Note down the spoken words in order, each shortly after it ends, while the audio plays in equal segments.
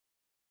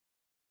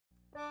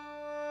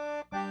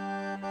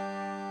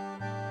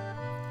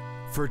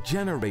For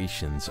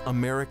generations,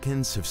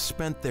 Americans have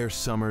spent their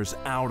summers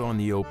out on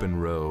the open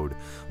road,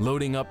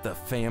 loading up the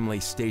family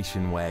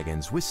station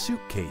wagons with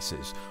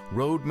suitcases,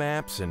 road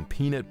maps, and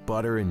peanut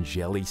butter and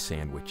jelly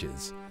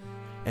sandwiches.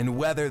 And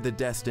whether the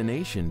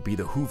destination be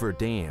the Hoover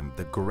Dam,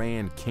 the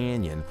Grand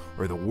Canyon,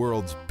 or the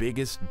world's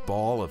biggest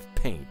ball of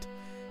paint,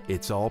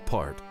 it's all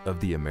part of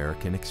the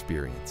American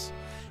experience.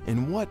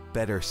 And what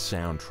better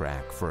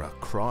soundtrack for a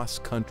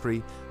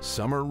cross-country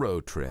summer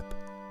road trip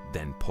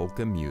than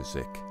polka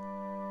music?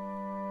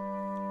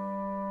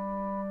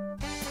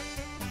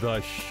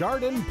 The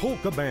Chardon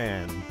Polka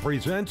Band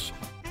presents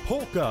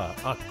Polka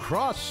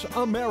Across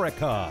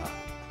America,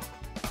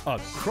 a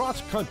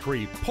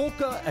cross-country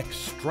polka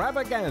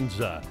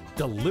extravaganza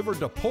delivered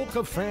to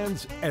polka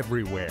fans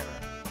everywhere.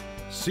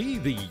 See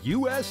the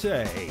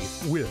USA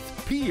with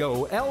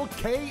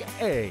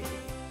Polka.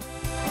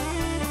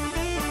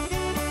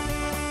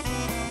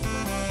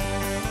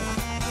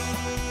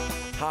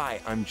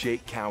 Hi, I'm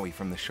Jake Cowie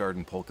from the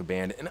Chardon Polka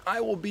Band, and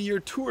I will be your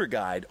tour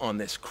guide on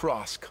this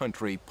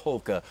cross-country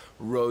polka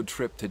road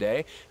trip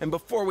today. And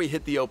before we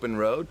hit the open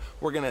road,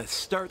 we're going to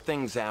start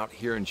things out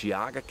here in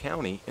Geauga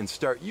County and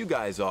start you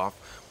guys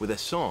off with a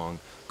song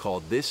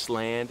called This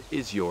Land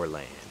Is Your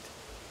Land.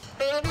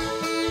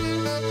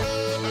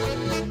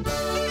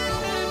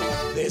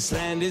 This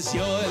land is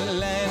your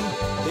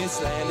land,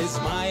 this land is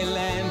my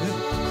land.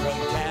 From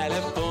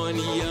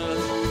California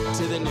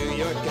to the New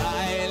York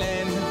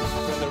Island,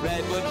 from the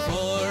Redwood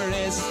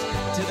Forest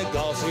to the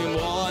Gulf Stream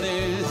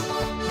waters,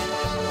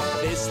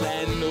 this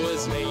land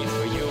was made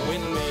for you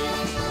and me.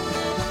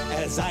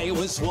 As I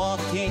was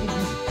walking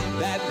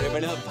that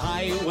ribbon of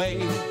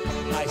highway,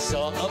 I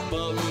saw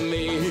above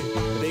me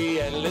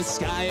the endless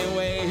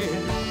skyway.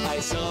 I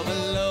saw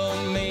below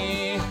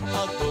me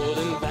a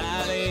golden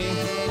valley.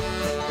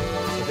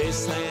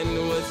 This land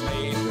was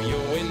made for you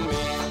and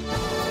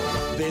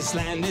me. This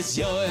land is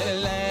your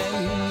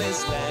land,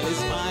 this land is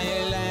my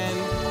land.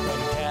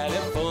 From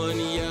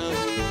California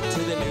to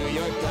the New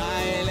York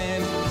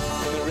Island,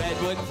 from the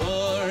Redwood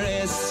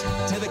Forest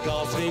to the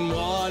Gulf Stream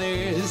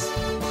waters,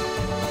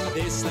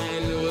 this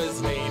land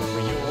was made for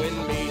you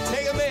and me.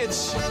 Take a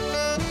bitch!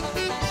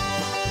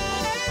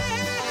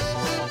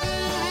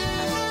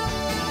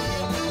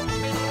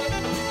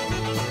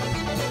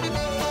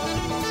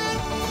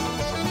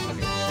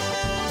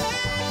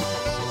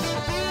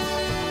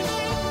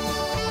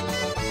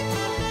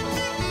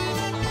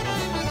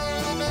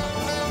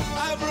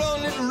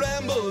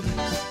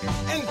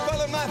 And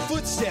follow my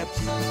footsteps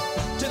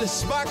to the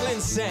sparkling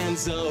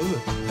sands of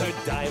her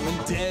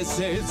diamond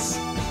deserts.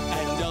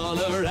 And all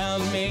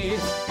around me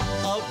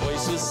a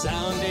voice was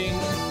sounding.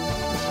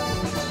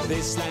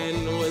 This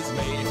land was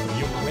made for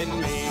you and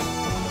me.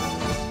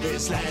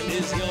 This land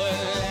is your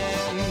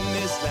land,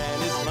 this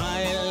land is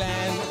my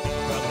land.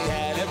 From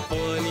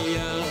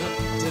California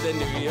to the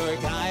New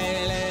York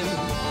Island,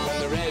 from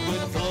the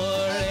Redwood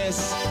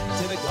Forest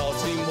to the Gulf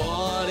Stream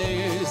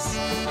waters,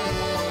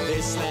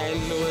 this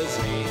land was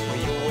made for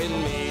you and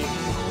me.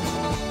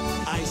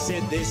 I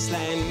said this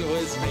land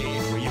was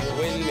made for you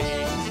and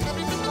me.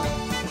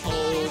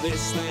 Oh,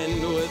 this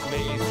land was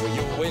made for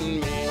you and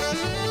me.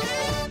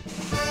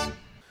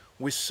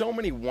 With so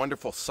many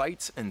wonderful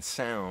sights and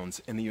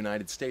sounds in the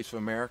United States of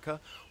America,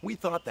 we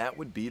thought that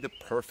would be the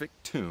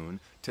perfect tune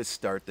to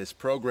start this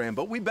program.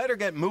 But we better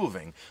get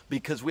moving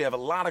because we have a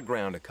lot of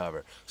ground to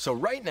cover. So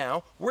right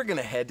now, we're going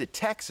to head to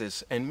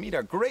Texas and meet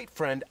our great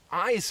friend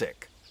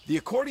Isaac. The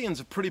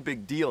accordion's a pretty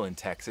big deal in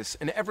Texas,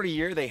 and every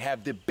year they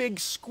have the Big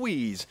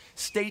Squeeze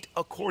State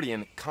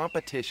Accordion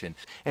Competition.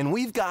 And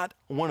we've got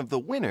one of the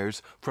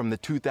winners from the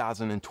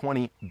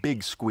 2020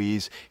 Big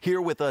Squeeze here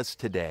with us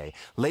today.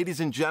 Ladies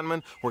and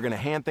gentlemen, we're going to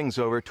hand things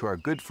over to our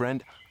good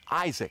friend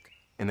Isaac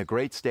in the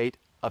great state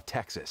of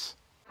Texas.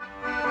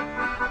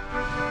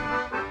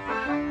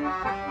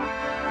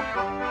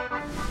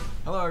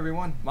 Hello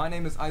everyone, my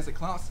name is Isaac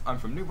Klaus. I'm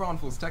from New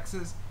Braunfels,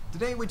 Texas.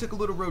 Today we took a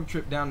little road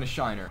trip down to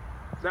Shiner.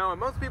 Now, when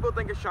most people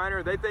think of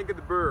Shiner, they think of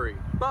the brewery,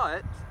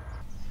 but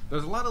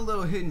there's a lot of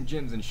little hidden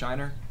gems in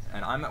Shiner,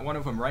 and I'm at one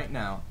of them right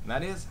now, and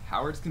that is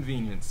Howard's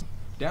Convenience.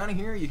 Down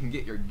here, you can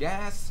get your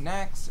gas,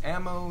 snacks,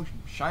 ammo,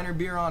 Shiner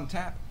beer on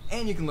tap,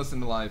 and you can listen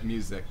to live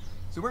music.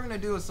 So we're going to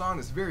do a song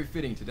that's very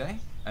fitting today,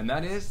 and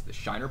that is the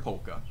Shiner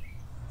Polka.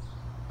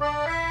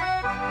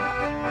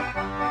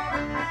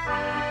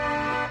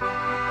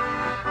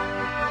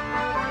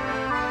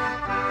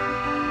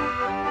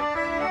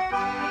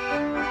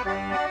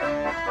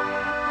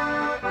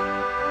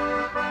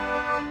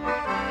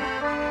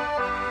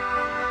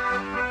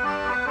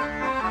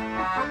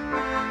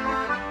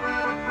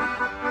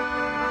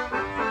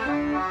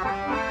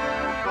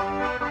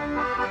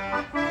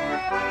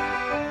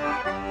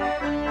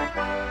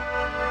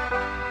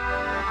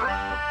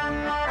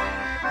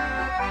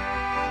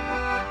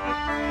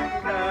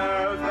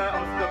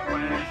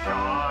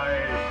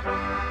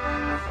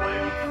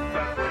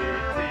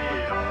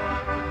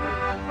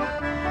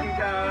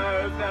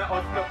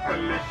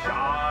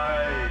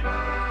 Shine,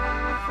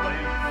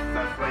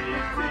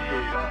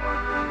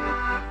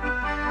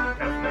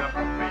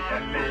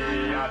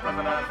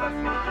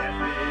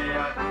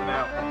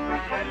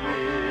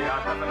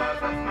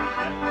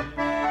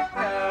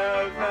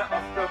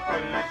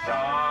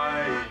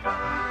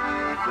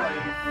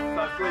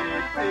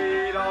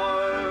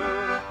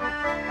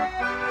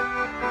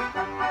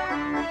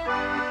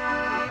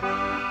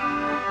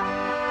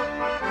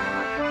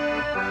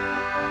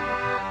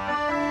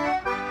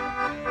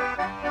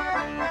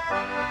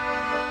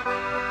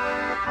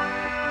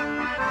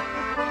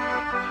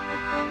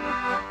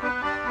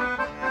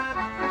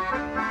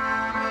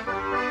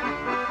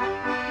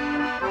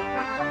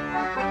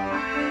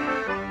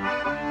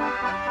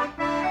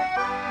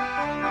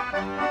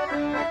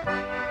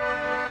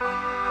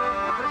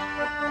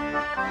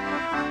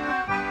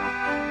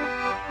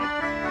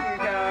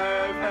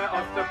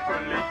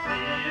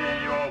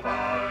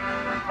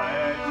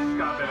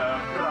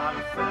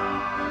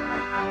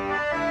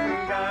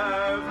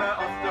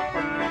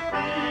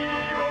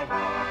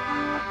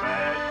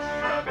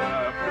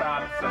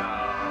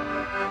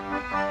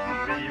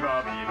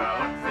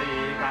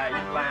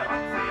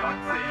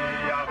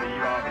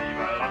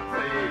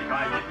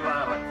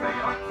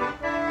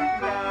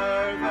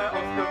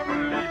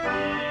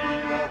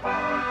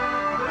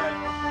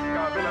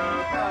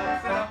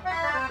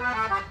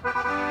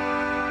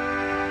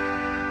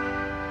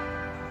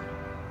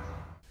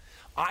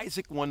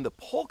 Isaac won the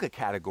polka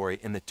category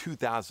in the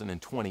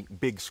 2020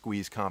 Big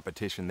Squeeze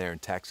competition there in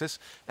Texas,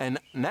 and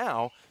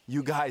now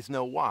you guys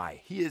know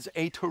why. He is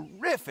a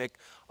terrific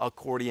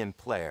accordion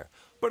player.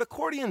 But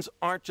accordions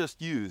aren't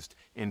just used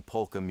in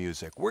polka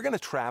music. We're going to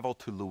travel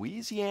to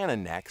Louisiana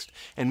next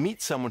and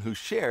meet someone who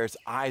shares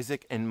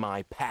Isaac and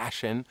my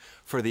passion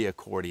for the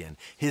accordion.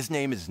 His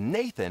name is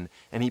Nathan,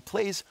 and he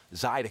plays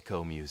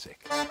Zydeco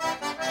music.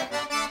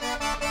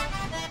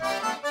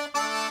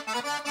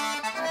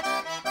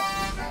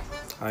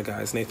 Hi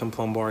guys, Nathan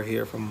Plumbar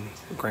here from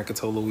Grand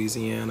Coteau,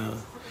 Louisiana.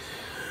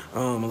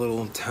 A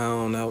little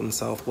town out in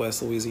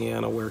southwest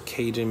Louisiana where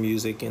Cajun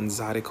music and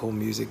Zydeco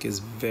music is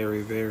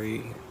very,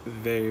 very,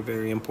 very,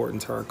 very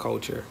important to our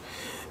culture.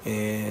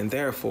 And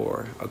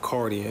therefore,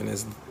 accordion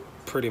is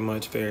pretty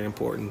much very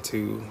important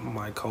to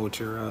my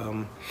culture.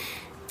 I've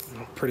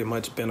pretty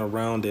much been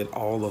around it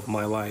all of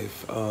my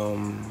life.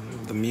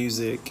 The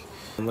music,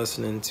 I'm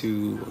listening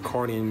to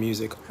accordion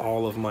music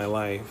all of my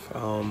life.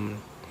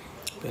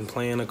 Been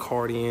playing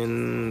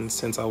accordion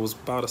since I was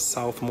about a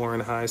sophomore in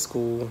high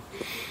school,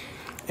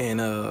 and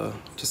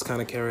just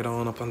kind of carried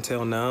on up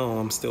until now.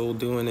 I'm still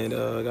doing it.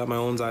 I got my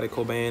own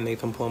Zydeco band,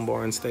 Nathan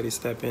Plumbar and Steady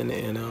Steppin',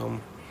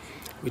 and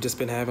we just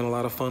been having a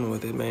lot of fun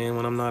with it, man.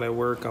 When I'm not at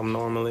work, I'm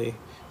normally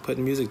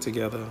putting music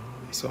together.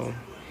 So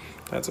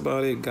that's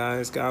about it,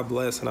 guys. God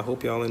bless, and I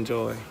hope y'all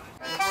enjoy.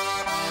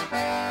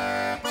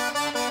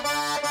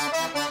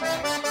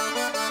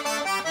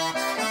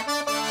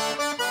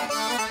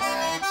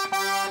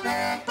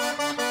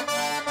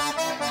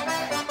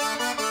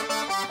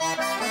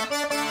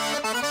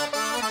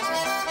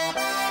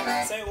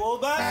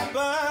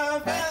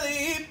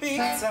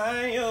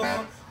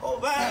 Oh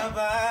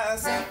baba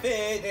sa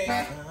fede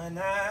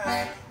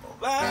kana, oh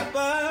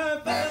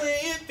baba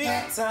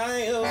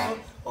Filipitayo,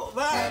 oh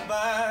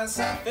baba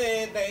sa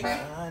fede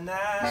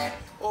kana,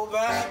 oh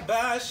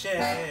baba she,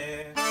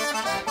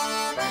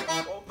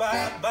 oh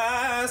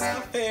baba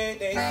sa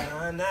fede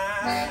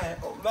kana,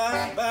 oh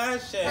baba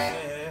she,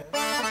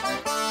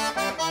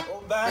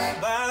 oh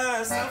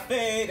baba sa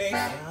fede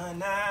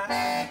kana.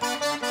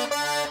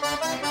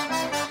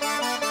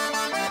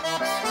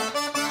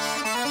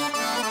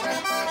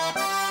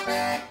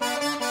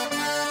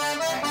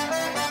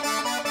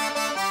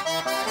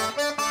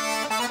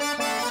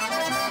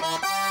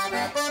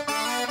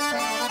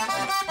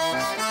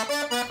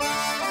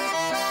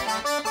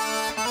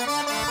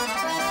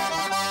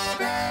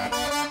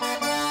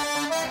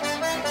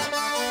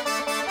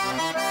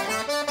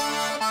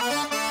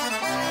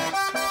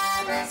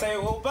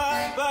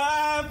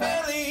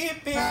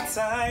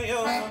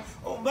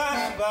 Oh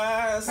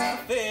baba sa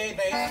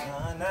fede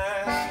kana,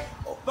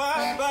 oh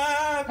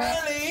baba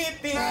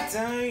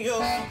Filipitayo,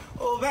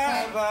 oh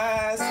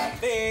baba sa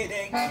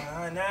fede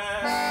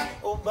kana,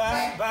 oh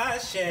baba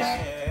she,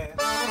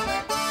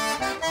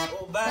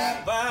 oh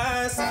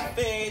baba sa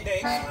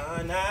fede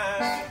kana,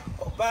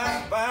 oh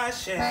baba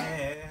she,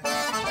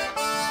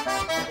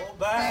 oh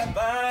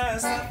baba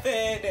sa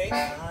fede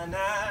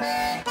kana.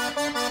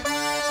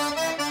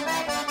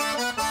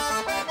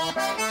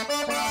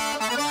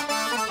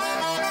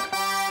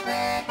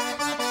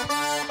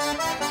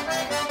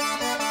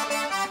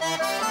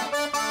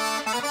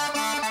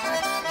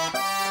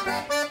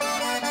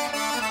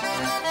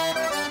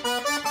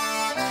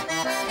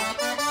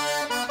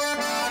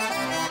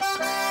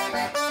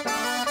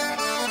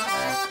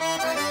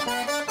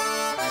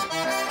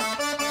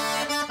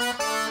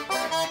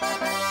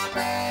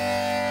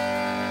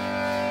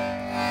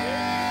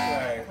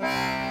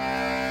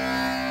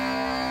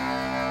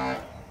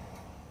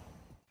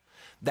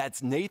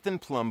 That's Nathan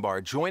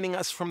Plumbar joining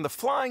us from the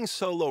Flying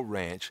Solo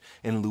Ranch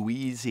in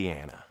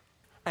Louisiana.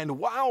 And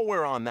while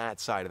we're on that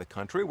side of the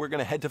country, we're going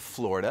to head to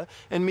Florida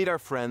and meet our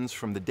friends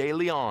from the De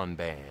Leon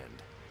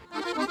Band.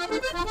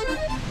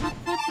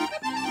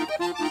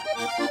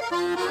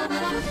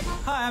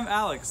 Hi, I'm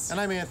Alex. And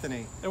I'm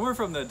Anthony. And we're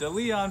from the De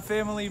Leon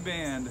Family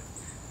Band.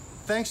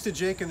 Thanks to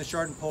Jake and the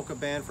Chardon Polka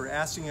Band for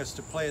asking us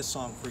to play a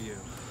song for you.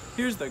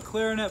 Here's the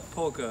clarinet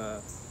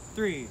polka.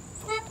 3,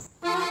 4.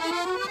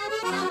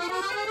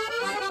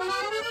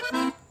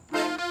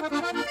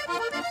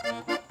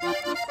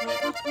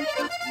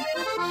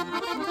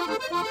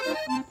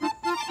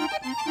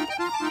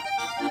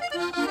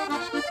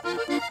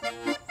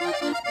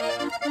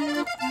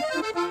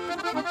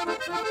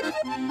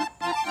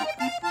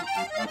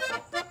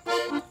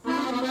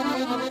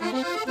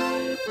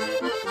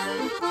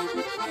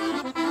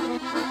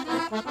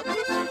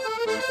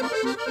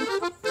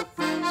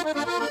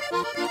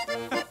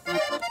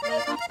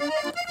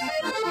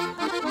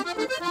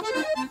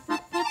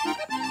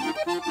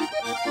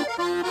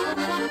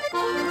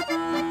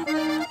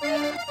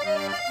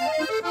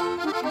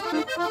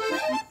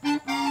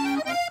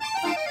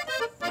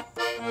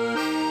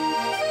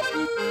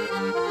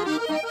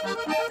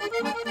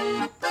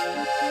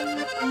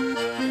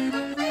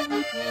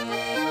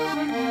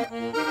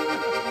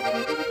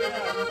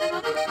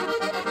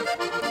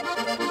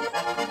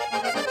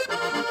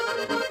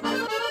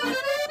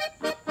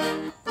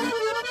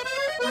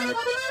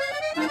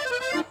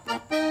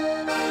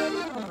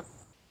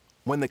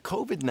 When the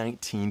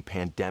COVID-19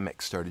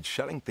 pandemic started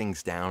shutting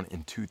things down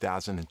in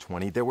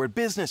 2020, there were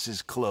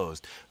businesses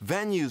closed,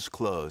 venues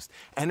closed,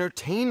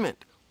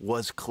 entertainment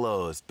was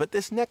closed. But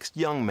this next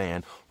young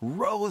man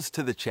rose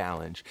to the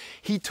challenge.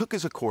 He took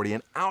his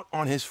accordion out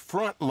on his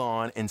front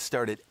lawn and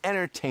started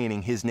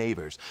entertaining his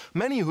neighbors,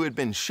 many who had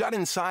been shut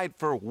inside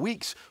for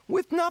weeks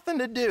with nothing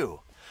to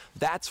do.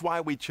 That's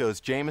why we chose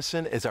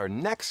Jameson as our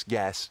next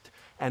guest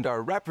and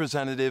our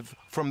representative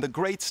from the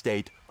great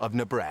state of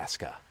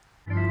Nebraska.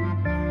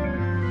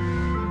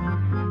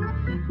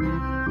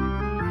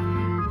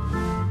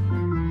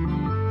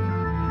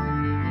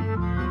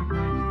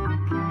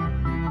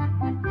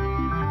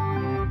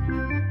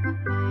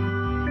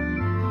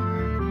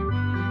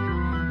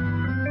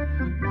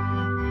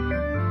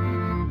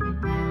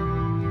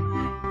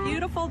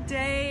 Beautiful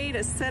day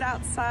to sit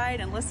outside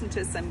and listen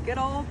to some good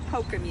old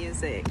polka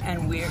music.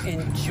 And we're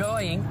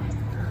enjoying,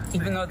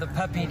 even though the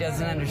puppy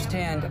doesn't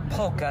understand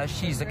polka,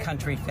 she's a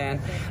country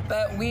fan,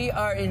 but we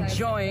are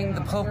enjoying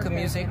the polka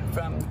music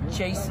from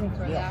Jameson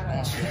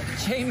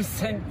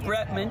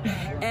Bretman,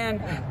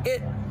 and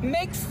it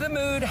makes the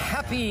mood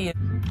happy.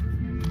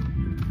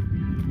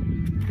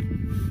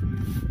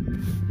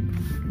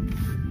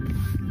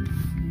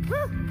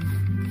 Woo!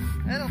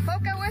 Little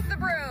polka with the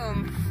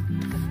broom.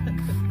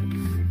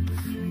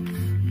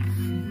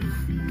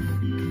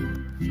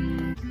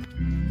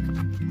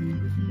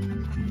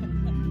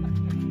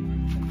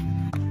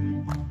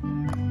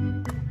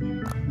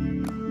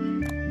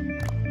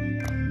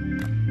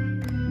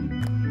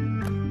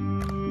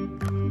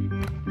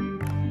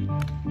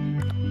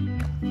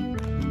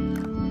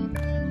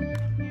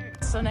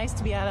 So nice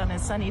to be out on a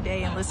sunny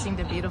day and listening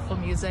to beautiful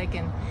music,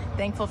 and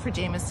thankful for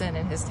Jameson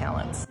and his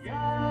talents.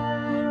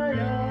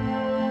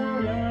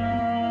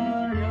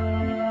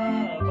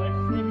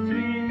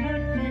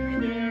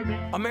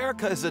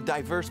 America is a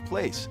diverse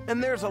place,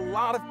 and there's a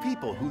lot of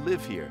people who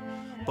live here.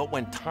 But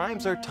when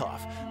times are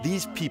tough,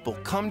 these people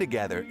come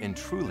together in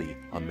truly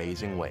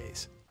amazing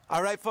ways.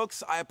 All right,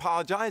 folks, I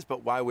apologize,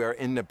 but while we are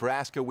in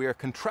Nebraska, we are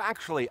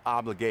contractually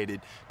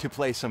obligated to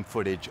play some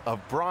footage of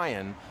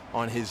Brian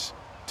on his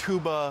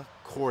tuba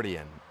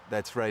accordion.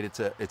 That's right, it's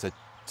a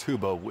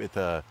tuba with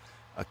a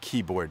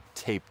keyboard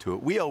taped to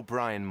it. We owe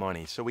Brian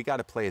money, so we got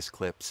to play his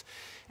clips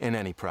in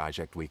any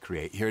project we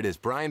create. Here it is,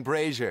 Brian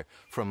Brazier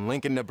from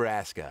Lincoln,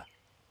 Nebraska.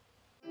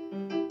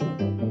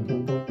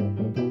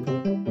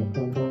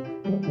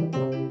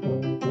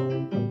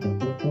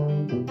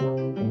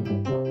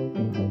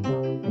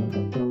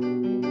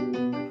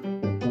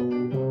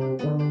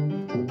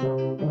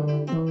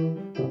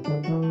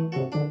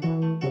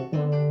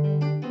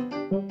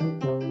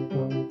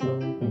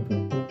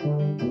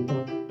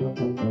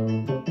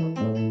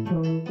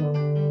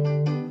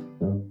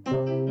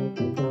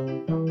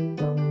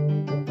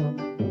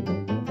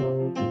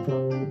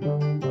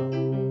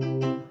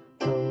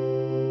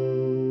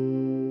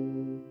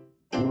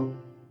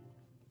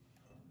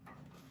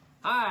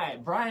 Hi,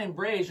 Brian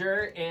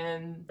Brazier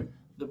and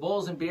the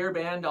Bulls and Beer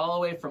Band all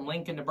the way from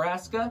Lincoln,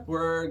 Nebraska.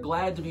 We're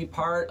glad to be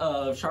part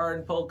of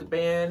Chardon Polka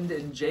Band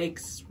and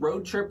Jake's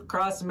road trip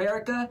across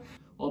America.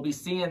 We'll be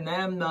seeing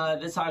them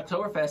this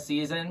Oktoberfest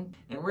season,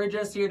 and we're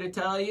just here to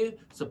tell you,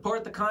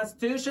 support the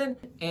Constitution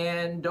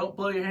and don't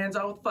blow your hands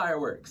out with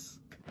fireworks.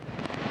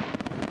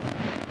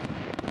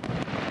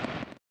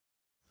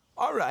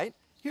 All right,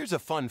 here's a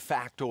fun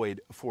factoid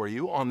for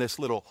you on this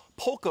little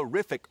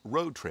polka-rific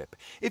road trip.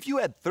 If you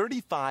had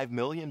 35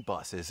 million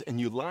buses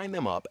and you line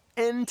them up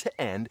end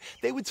to end,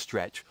 they would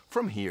stretch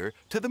from here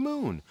to the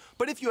moon.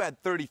 But if you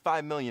had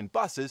 35 million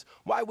buses,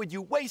 why would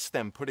you waste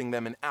them putting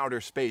them in outer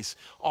space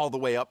all the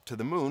way up to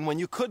the moon when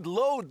you could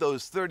load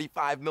those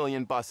 35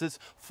 million buses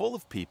full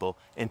of people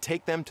and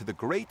take them to the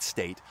great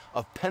state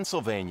of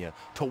Pennsylvania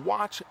to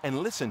watch and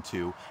listen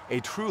to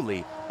a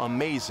truly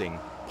amazing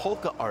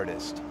polka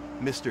artist,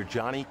 Mr.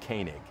 Johnny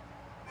Koenig.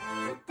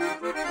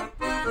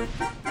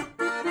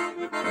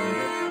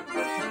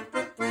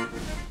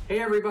 Hey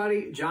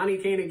everybody, Johnny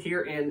Koenig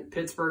here in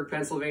Pittsburgh,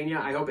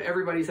 Pennsylvania. I hope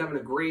everybody's having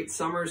a great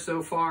summer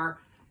so far.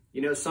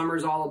 You know,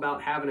 summer's all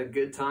about having a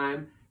good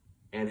time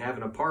and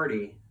having a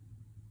party.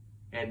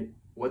 And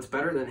what's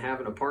better than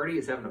having a party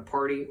is having a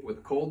party with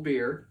a cold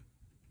beer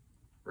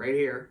right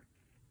here.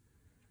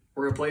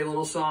 We're gonna play a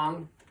little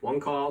song, one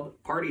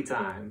called Party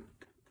Time.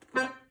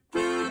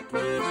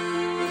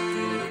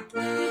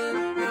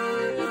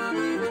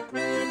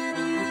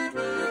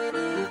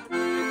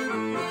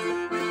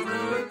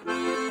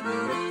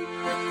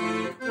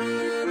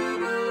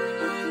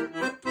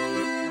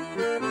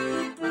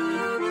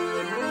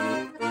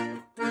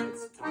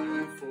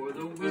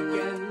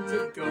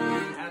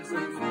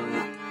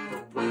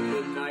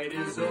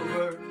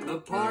 The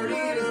party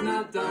is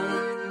not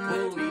done.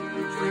 We'll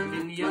eat, drink,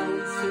 and yell,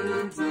 sing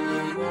until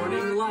the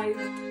morning light.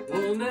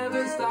 We'll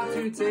never stop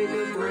to take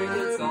a break.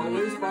 It's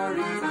always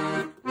party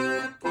time.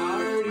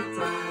 Party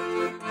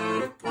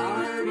time.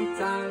 Party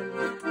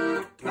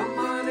time. Come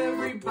on,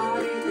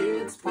 everybody,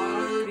 it's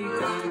party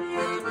time.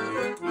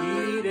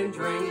 Eat and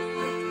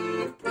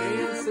drink,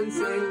 dance and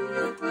sing.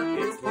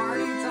 It's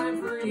party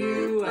time for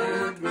you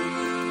and me.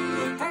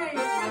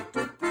 Hey!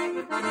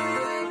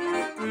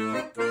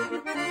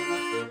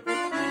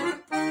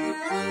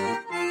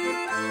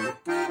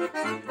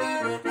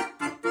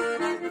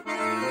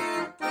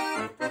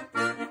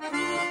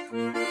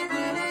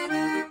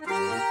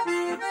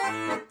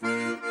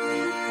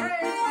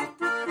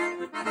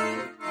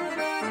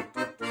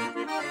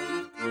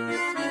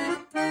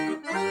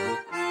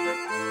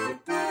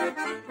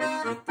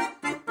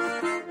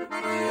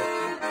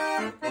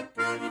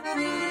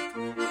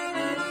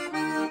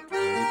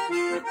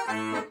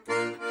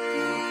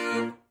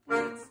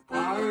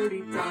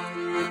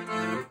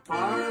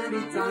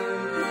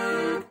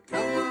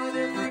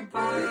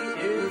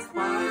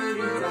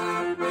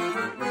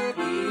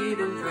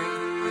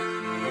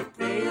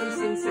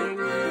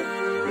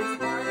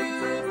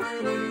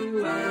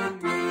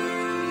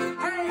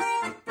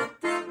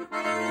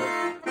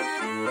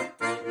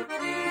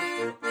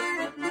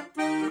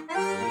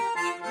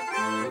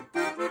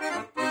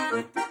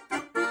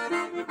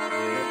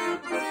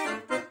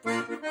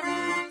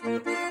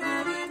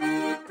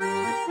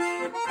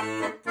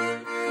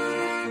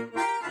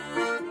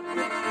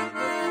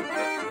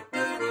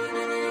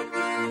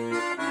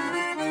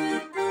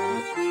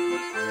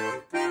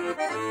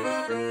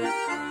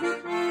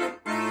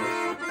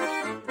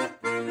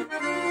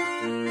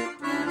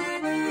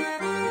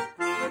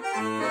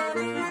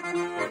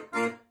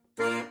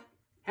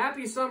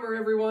 Happy summer,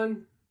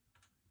 everyone.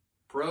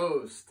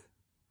 Prost.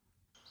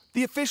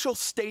 The official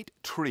state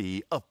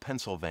tree of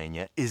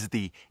Pennsylvania is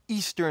the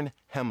eastern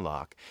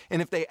hemlock,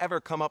 and if they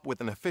ever come up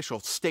with an official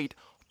state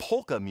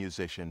polka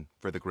musician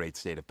for the great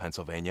state of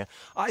Pennsylvania,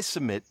 I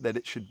submit that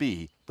it should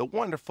be the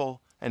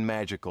wonderful and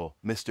magical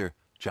Mr.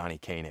 Johnny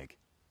Koenig.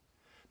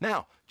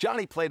 Now,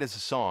 Johnny played us a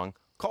song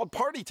called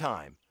Party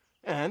Time,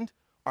 and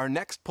our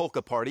next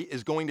polka party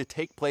is going to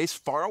take place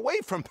far away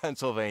from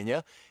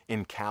Pennsylvania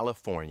in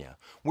California,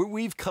 where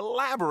we've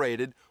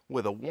collaborated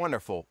with a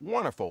wonderful,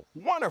 wonderful,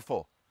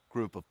 wonderful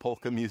group of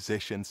polka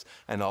musicians,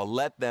 and I'll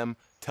let them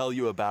tell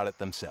you about it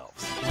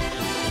themselves.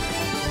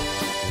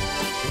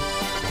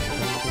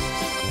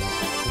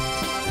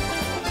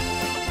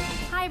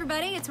 Hi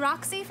everybody, it's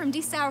Roxy from Die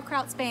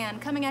Sauerkraut's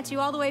band, coming at you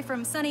all the way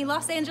from sunny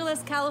Los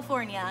Angeles,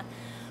 California.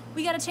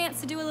 We got a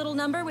chance to do a little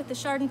number with the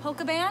Chardon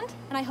Polka Band,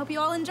 and I hope you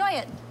all enjoy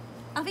it.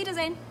 Auf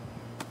Wiedersehen.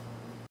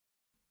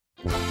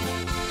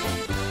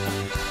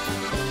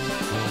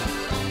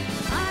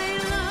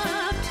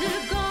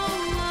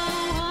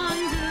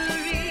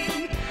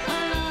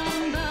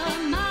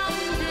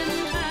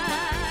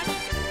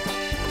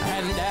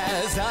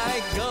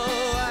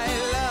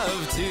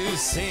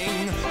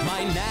 Sing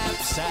my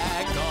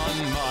knapsack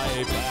on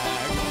my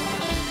back.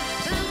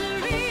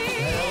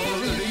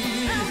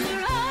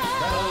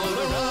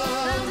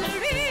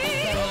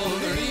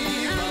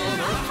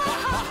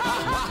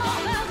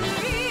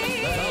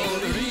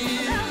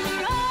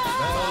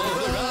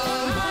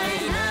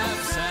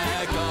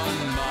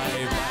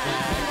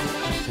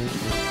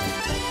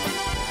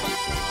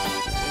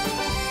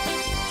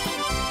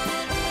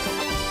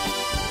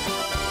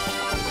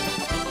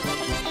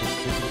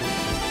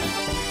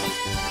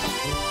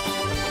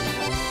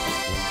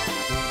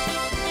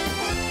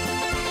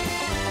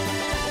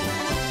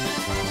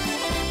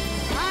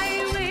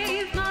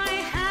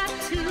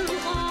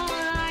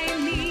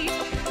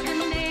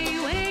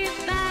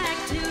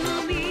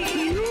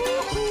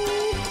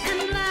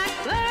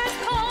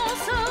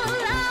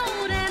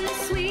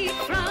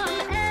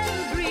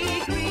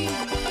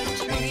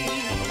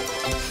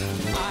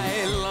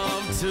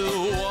 to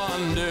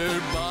wander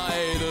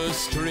by the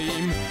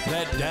stream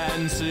that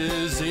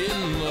dances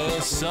in the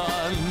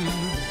sun.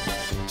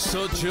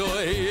 So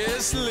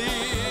joyously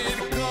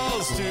it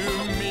calls to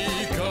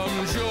me,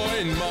 come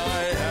join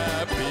my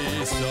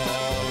happy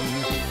song.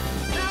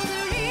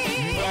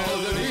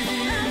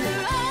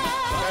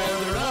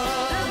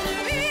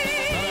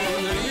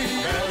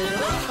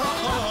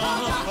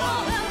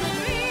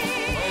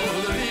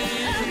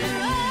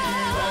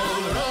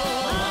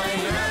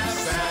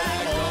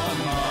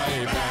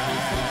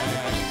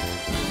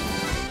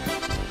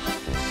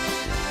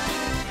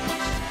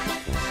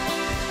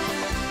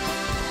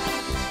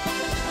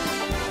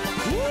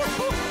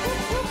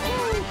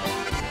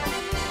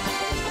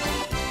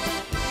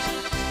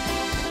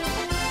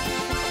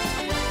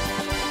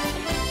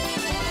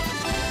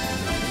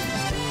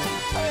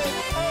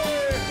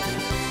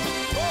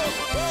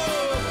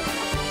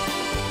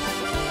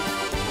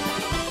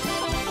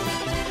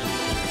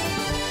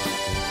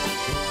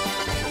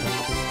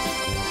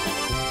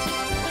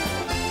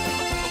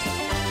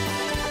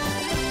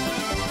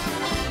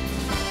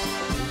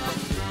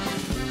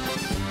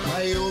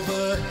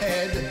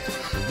 Overhead,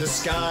 the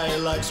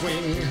skylarks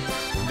wing,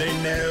 they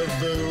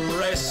never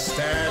rest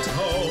at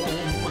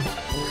home.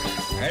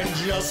 And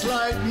just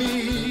like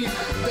me,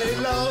 they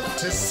love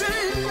to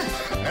sing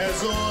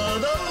as o'er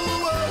the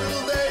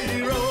world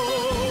they roam.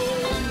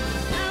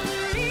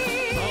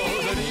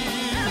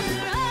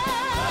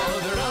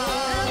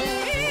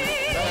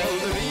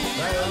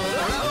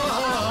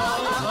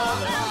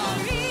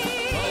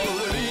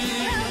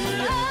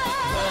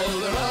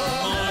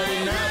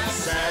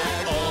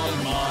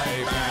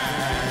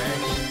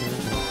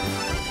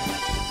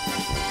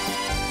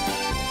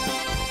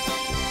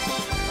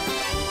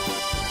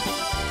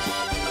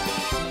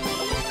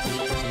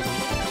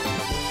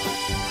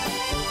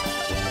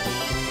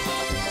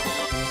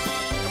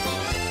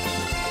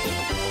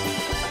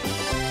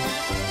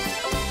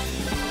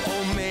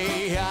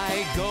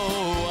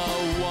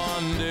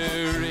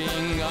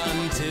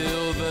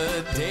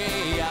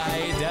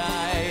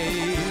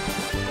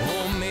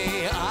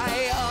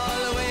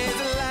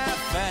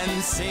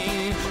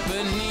 Sing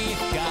beneath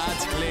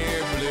God's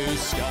clear blue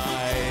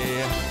sky.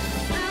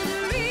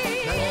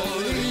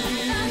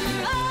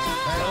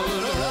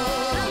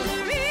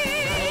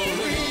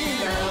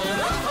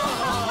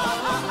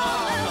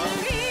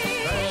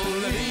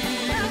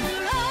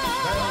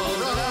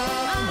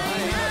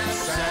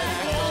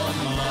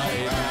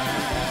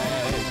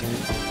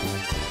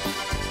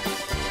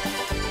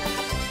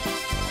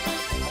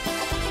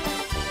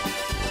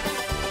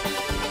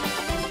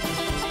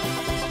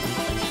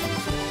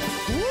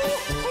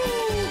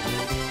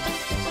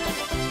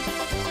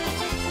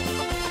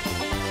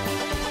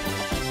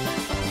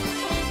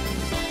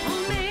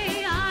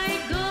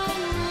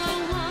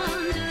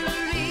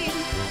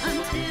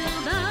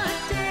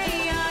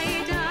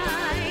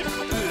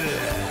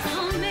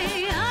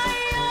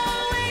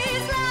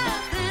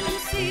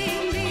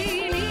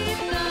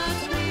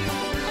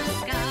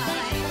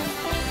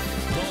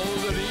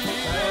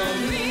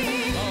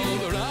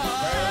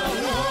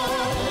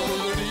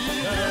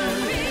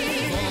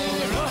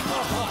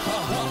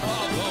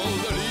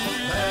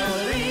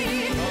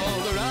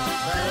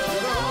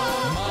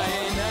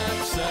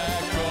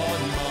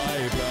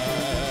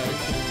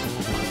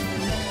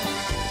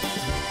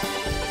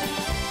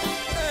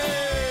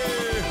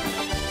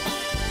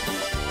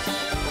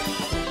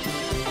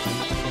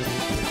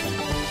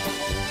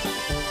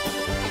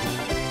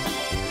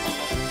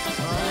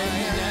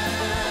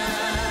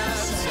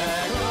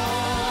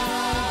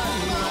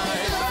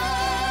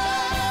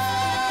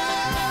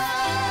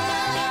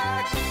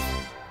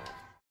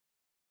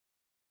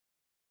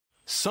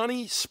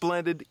 Sunny,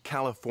 splendid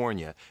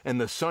California and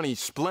the Sunny,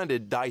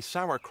 splendid Die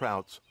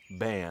Sauerkraut's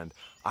band.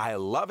 I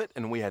love it,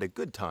 and we had a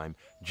good time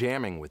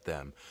jamming with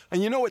them.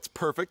 And you know what's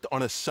perfect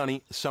on a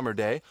sunny summer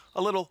day?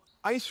 A little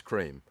ice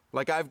cream,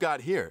 like I've got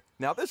here.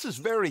 Now, this is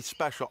very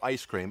special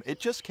ice cream. It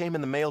just came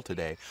in the mail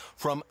today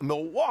from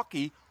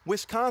Milwaukee,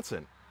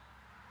 Wisconsin.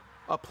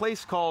 A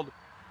place called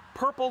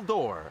Purple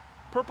Door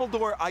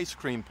Ice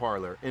Cream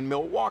Parlor in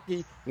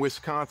Milwaukee,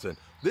 Wisconsin.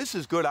 This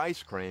is good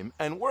ice cream,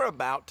 and we're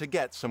about to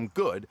get some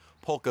good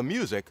polka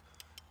music.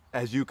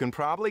 As you can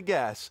probably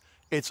guess,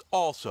 it's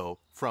also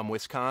from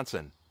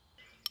Wisconsin.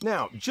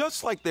 Now,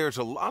 just like there's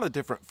a lot of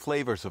different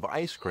flavors of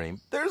ice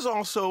cream, there's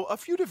also a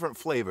few different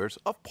flavors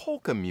of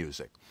polka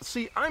music.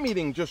 See, I'm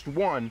eating just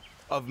one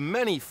of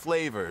many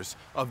flavors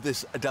of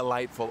this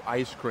delightful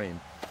ice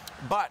cream.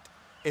 But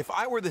if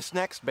I were this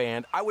next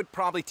band, I would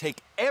probably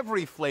take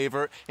every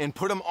flavor and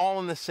put them all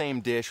in the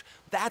same dish.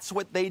 That's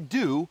what they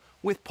do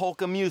with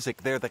polka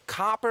music. They're the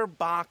Copper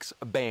Box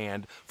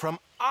Band from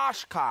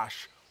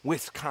Oshkosh,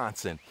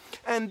 Wisconsin.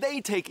 And they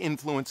take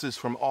influences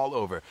from all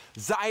over.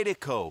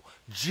 Zydeco,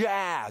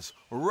 jazz,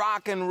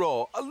 rock and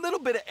roll, a little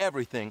bit of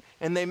everything,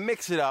 and they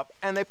mix it up,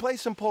 and they play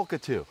some polka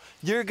too.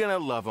 You're gonna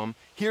love them.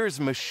 Here's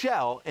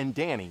Michelle and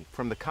Danny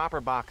from the Copper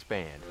Box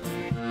Band.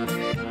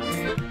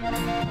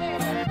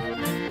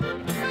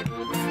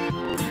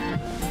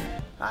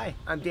 Hi,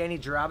 I'm Danny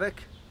Jarabik.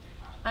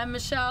 I'm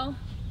Michelle.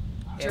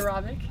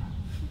 Jarabic.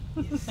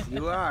 Yes,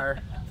 you are.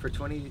 For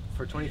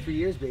 23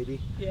 years,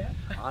 baby. Yeah.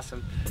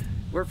 Awesome.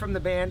 We're from the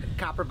band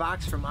Copper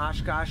Box from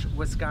Oshkosh,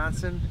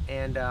 Wisconsin,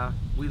 and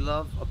we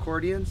love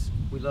accordions,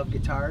 we love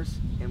guitars,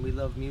 and we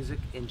love music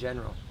in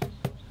general.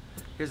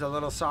 Here's a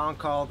little song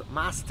called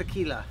Mas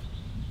Tequila.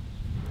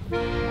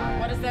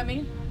 What does that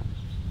mean?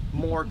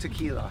 More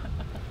tequila.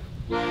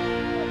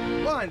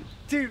 1,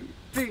 2,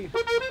 3.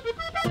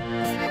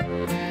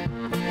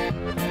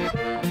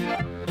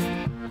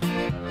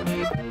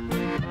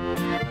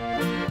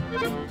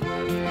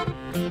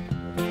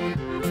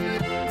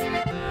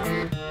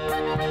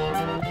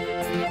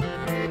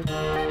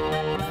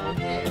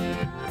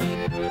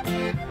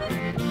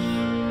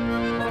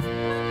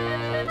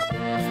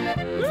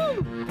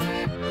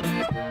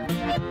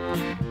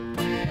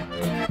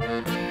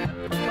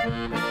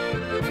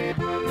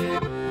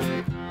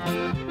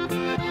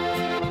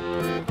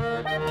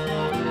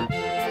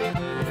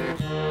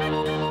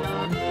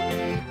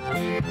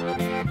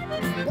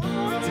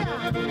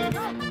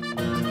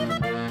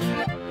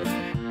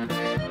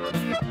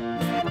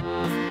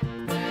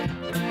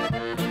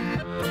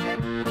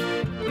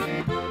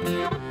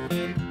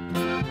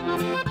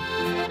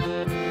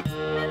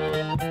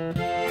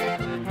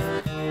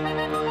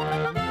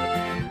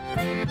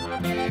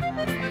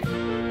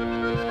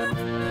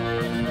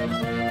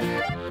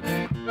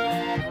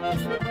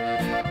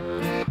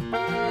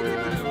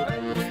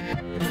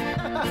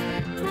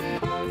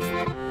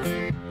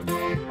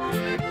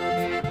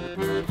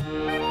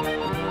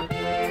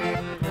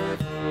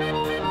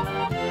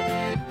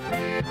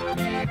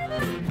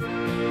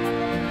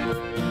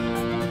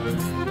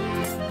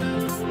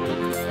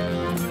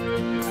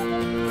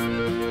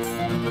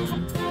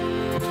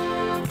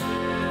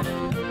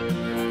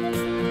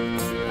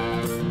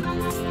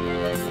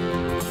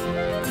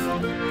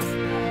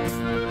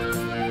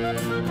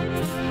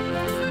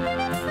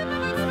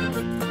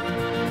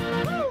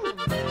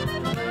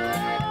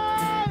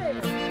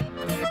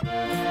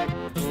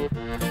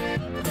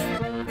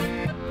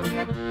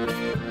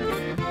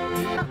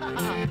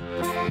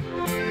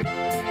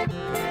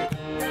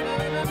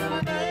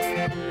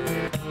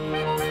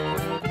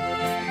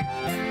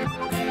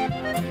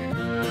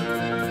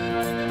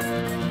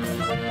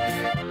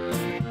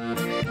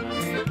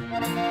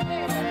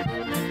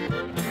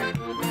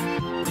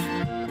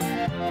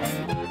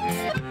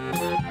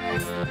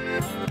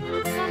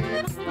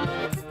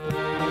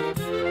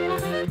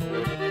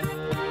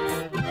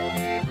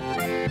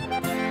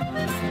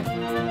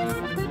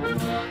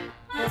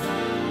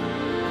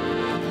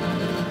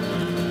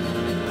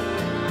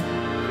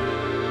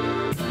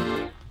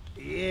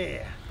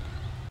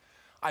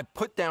 I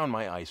put down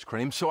my ice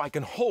cream so I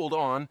can hold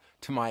on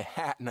to my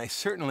hat, and I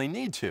certainly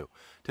need to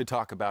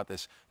talk about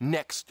this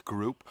next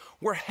group.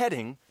 We're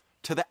heading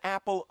to the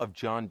apple of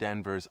John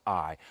Denver's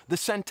eye, the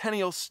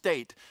Centennial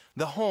State,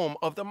 the home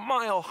of the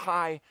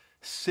mile-high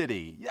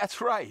city.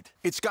 That's right.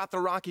 It's got the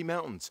Rocky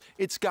Mountains,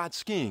 it's got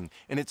skiing,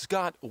 and it's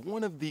got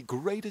one of the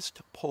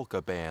greatest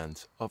polka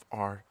bands of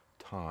our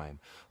time.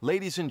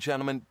 Ladies and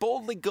gentlemen,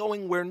 boldly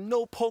going where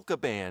no polka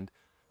band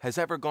has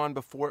ever gone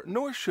before,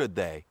 nor should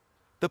they.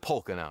 The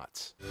Polka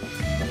Knots.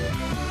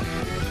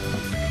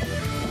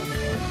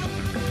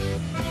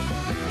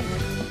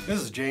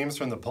 This is James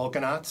from the Polka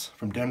Knots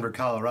from Denver,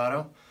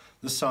 Colorado.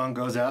 This song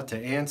goes out to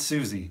Aunt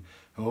Susie,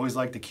 who always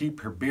liked to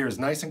keep her beers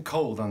nice and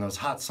cold on those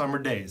hot summer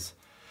days.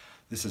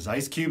 This is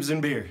Ice Cubes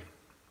and Beer.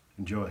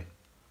 Enjoy.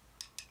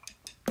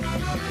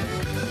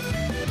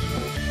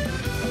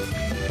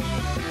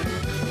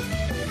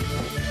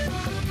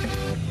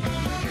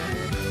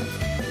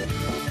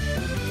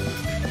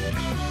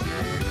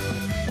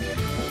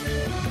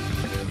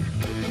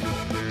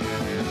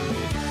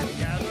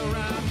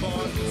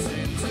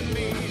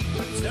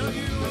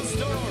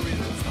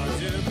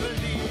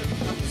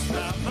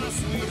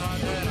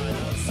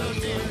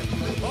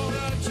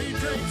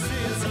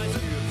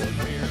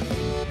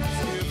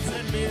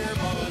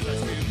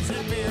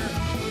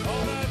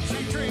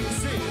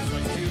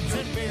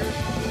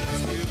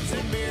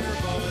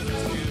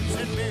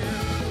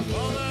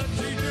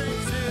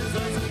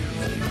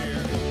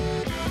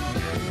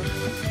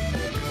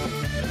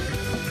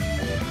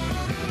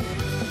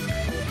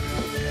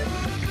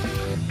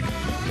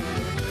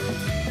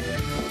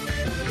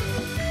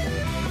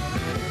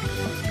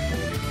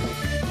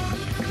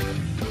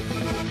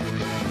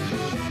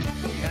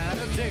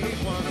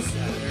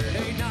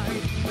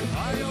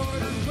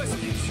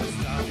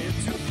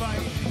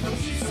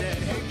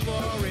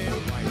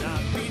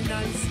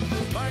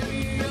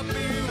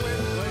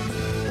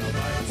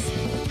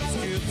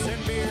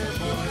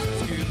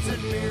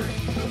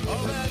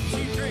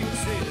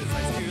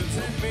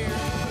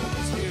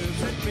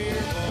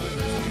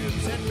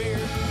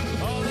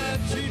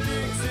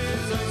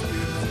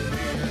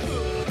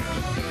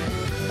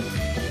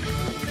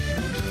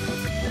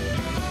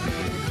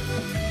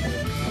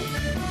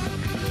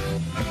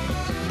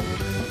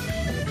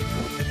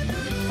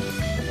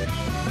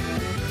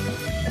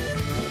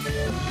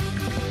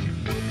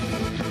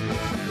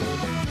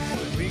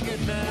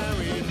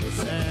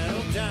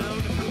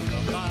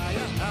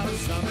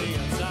 house on the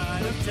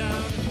outside of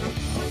town.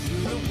 I'll do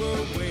the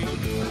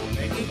whirlwind,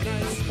 make it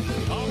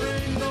nice. I'll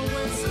bring the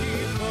whiskey,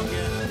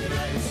 forget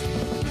ice.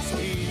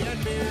 Whiskey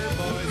and beer,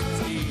 boys,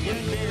 whiskey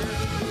and beer.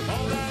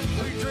 All that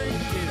we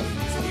drink is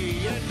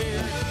whiskey and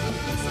beer.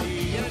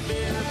 Whiskey and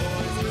beer,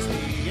 boys,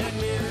 whiskey and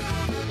beer.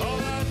 All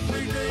that we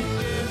drink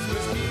is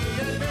whiskey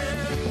and beer.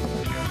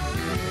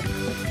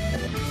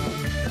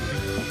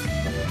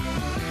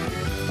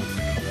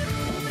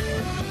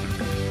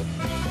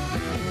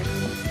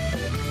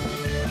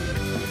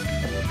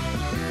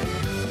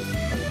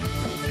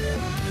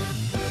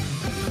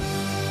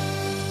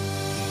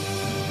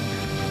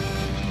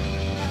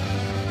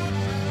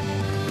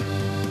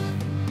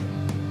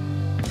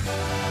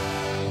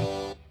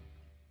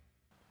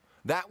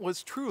 That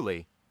was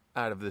truly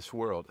out of this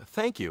world.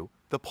 Thank you,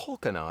 the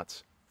Polka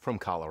Knots from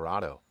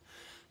Colorado.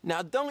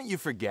 Now, don't you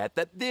forget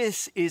that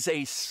this is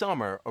a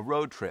summer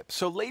road trip.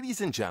 So,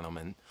 ladies and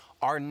gentlemen,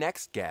 our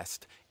next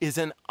guest is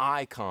an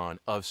icon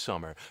of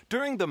summer.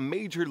 During the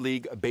Major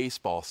League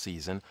Baseball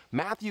season,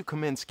 Matthew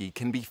Kaminsky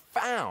can be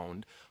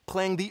found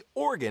playing the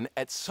organ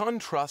at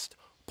SunTrust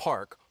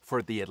Park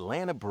for the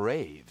Atlanta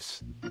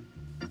Braves.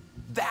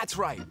 That's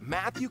right,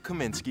 Matthew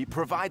Kaminsky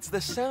provides the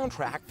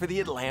soundtrack for the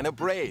Atlanta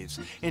Braves.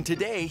 And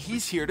today,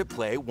 he's here to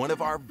play one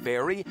of our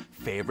very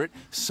favorite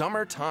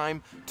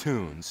summertime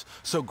tunes.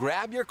 So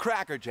grab your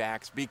Cracker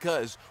Jacks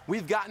because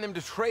we've gotten him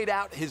to trade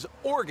out his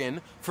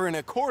organ for an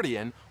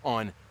accordion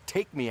on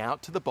Take Me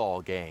Out to the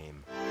Ball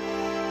Game.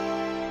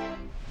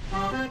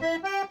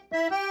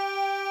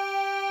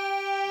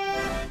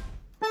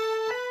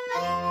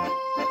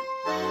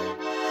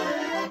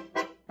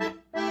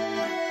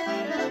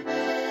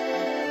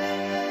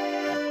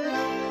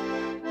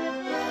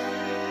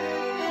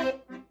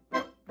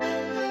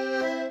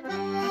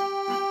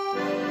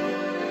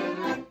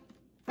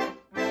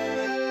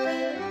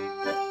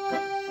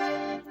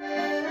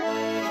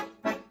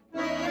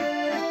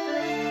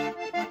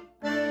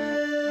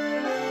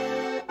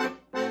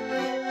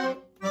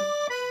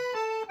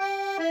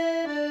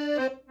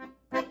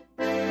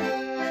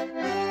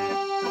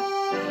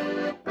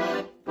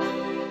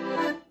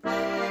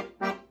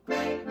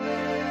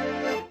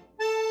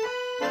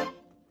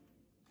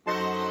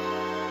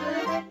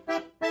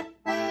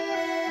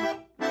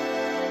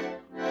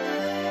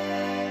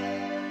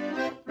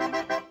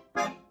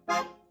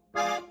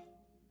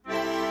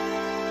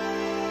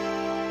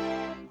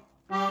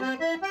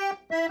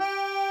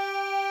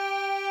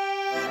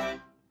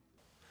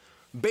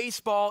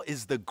 Baseball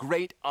is the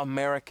great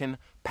American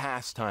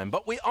pastime,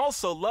 but we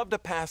also love to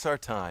pass our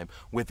time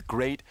with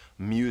great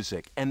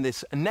music. And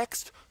this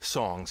next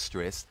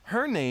songstress,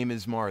 her name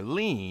is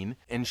Marlene,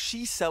 and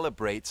she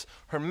celebrates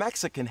her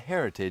Mexican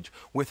heritage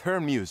with her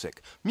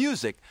music.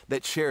 Music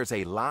that shares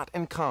a lot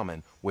in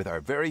common with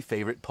our very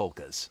favorite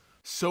polkas.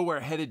 So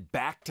we're headed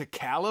back to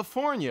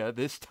California,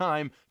 this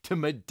time to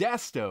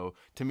Modesto,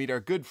 to meet our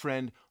good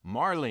friend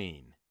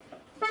Marlene.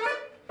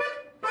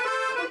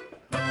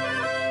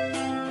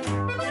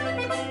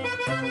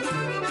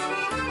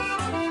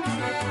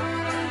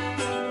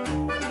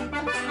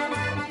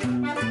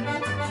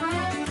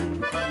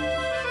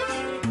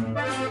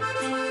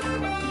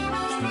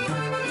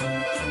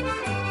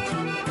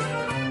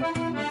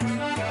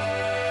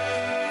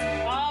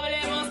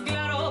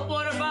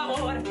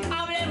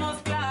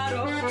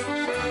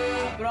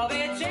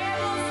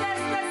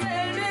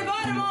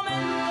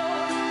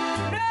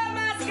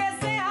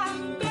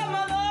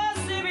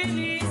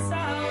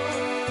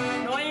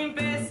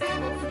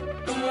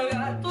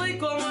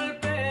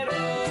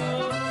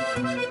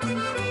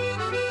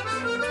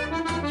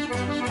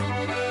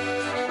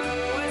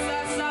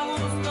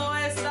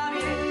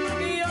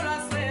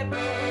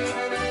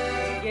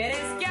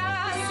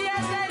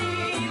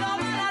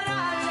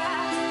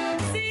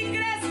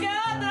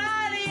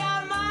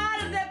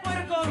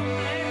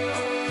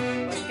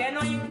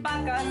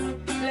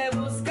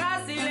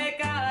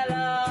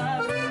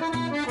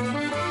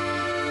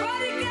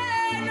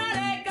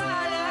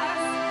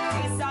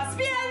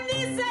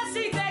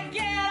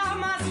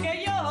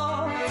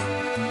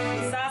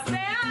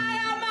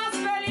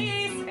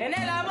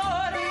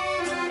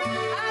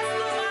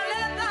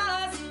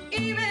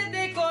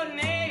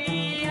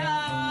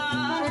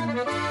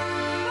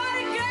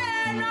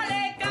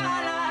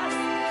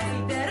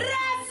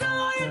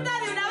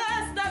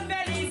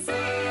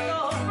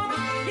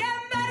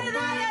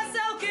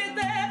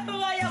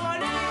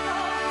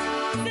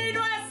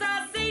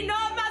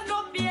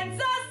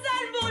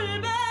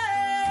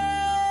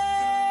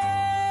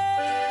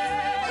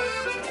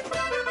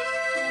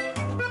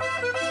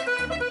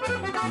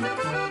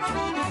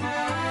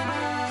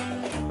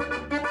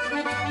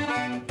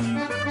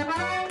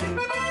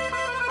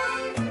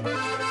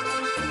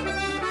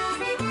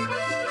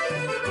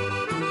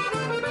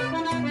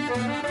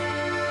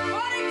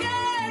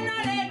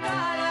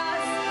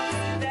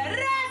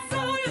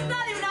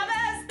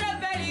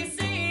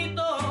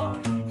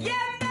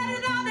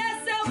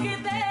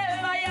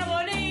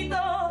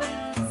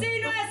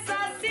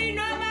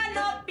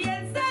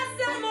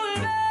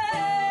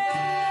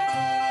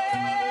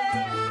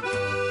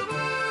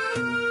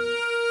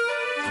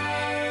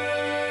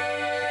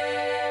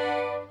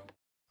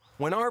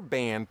 When our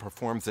band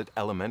performs at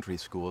elementary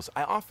schools,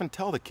 I often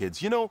tell the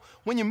kids, you know,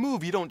 when you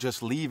move, you don't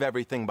just leave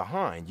everything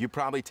behind. You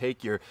probably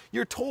take your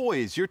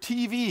toys, your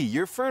TV,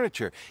 your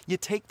furniture. You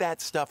take that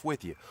stuff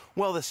with you.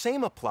 Well, the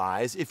same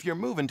applies if you're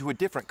moving to a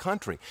different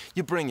country.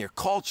 You bring your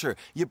culture,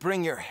 you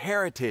bring your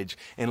heritage.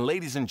 And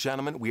ladies and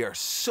gentlemen, we are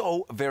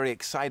so very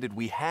excited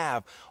we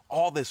have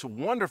all this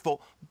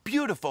wonderful,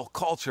 beautiful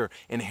culture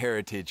and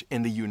heritage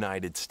in the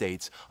United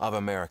States of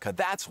America.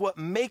 That's what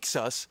makes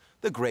us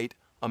the great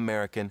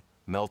American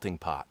melting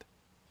pot.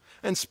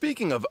 And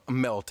speaking of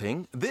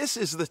melting, this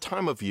is the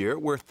time of year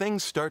where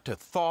things start to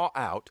thaw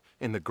out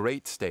in the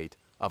great state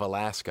of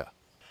Alaska.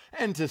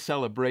 And to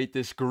celebrate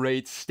this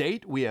great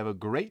state, we have a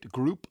great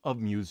group of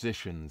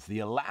musicians. The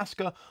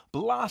Alaska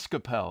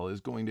Blaskapel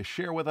is going to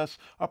share with us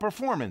a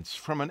performance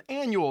from an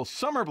annual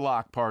summer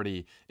block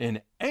party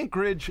in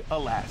Anchorage,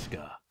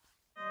 Alaska.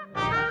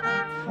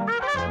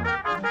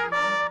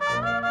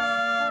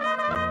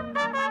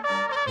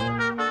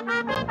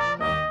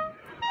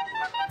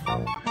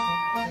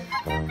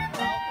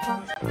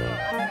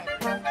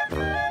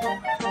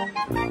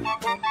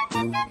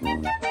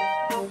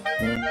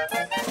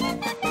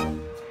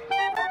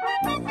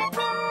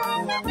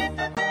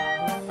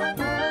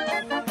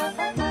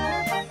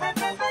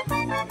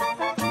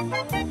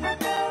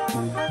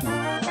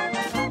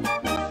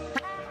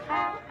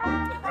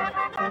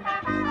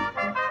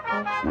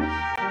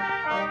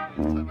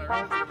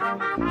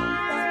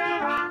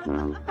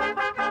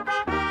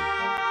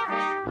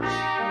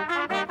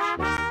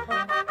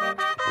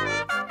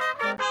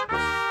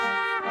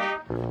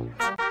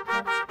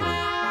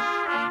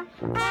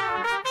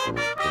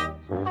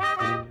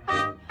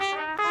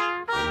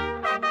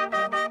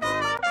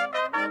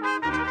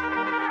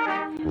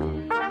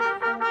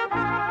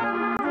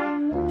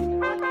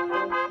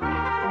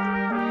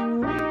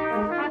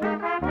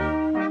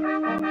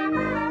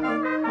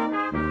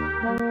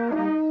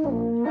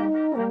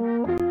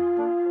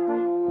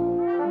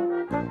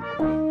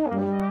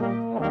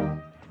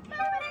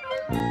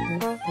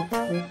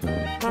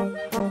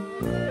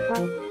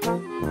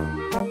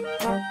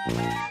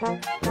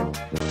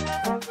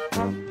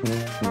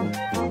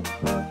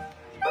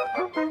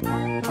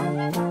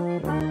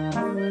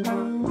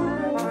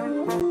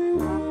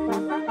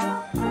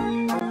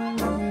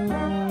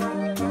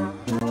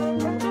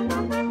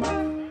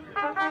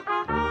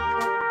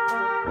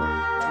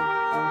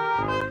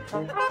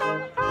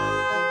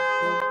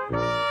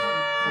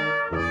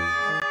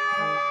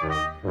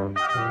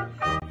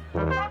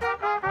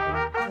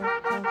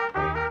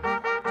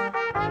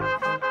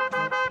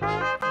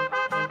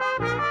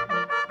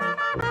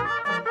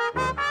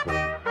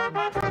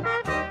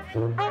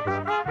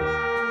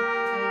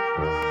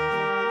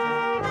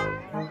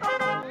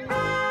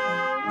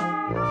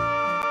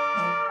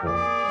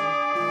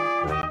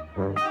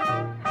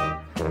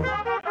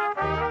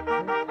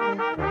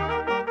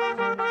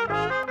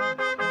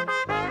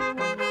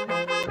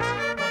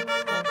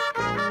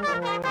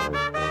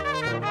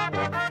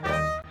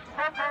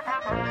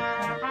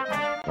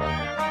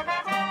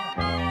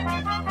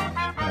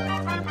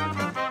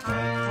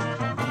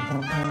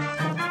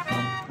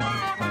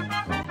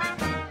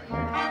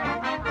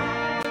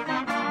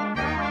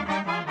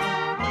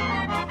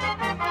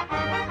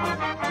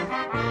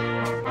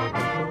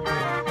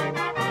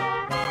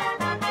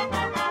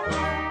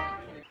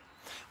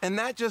 And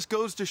that just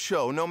goes to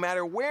show, no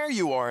matter where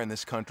you are in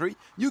this country,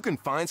 you can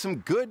find some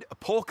good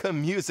polka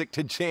music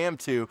to jam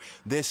to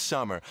this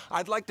summer.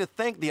 I'd like to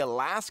thank the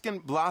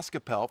Alaskan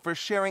Blaskapel for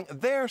sharing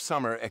their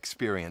summer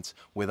experience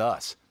with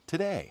us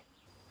today.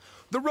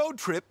 The road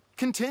trip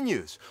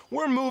continues.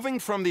 We're moving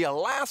from the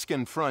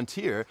Alaskan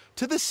frontier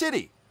to the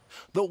city.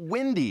 The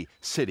Windy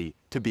City,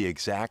 to be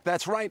exact.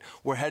 That's right,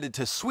 we're headed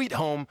to Sweet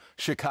Home,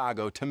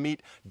 Chicago, to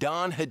meet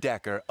Don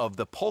Hedecker of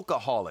the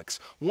Polkaholics,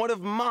 one of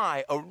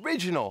my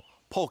original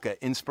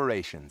polka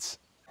inspirations.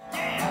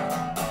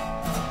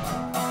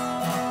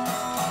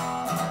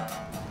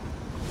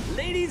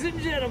 Ladies and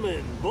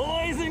gentlemen,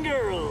 boys and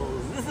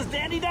girls, this is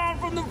Danny Don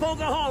from the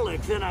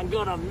Polkaholics, and I'm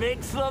gonna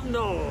make some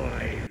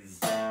noise.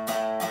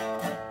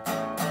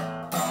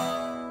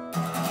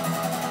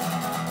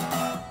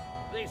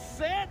 They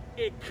said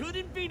it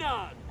couldn't be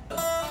done.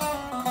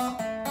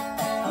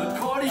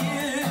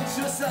 Accordion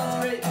just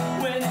sounds great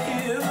when you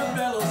hear the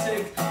bellows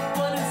shake,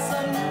 but it's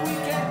something we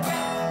can't get.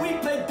 We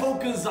play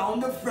polkas on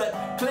the fret.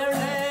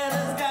 Clarinet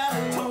has got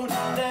a tone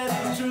that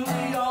is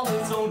truly all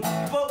its own,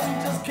 but we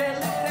just can't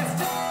let that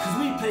stick, 'cause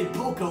we play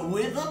polka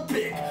with a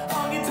pick.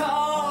 On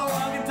guitar,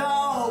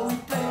 we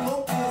play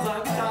polkas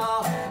on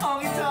guitar. On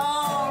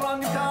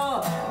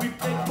guitar, we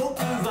play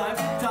polkas on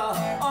guitar.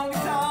 On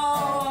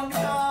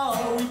guitar,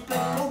 we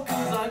play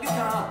polkas on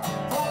guitar.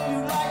 Hope you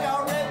like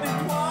our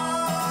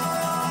repertoire.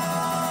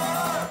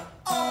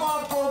 Oh,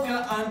 our polka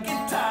on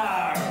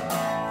guitar.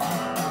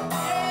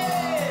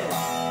 Yeah.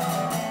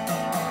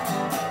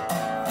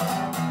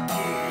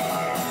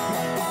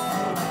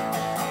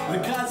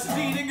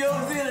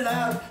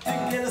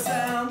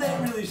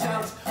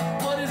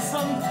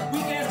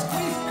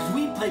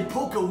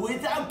 polka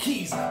without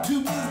keys.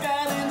 Two blues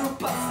got in a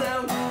bus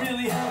sound,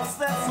 really helps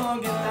that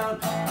song get down.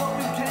 But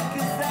we can't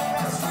cause that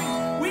rap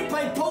street. We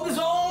play polkas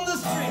on the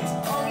strings.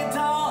 On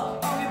guitar,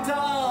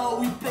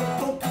 we play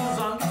polkas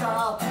on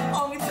guitar.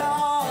 On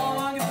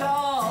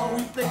guitar,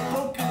 we play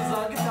polkas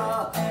on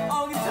guitar.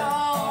 On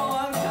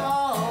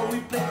guitar, we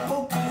play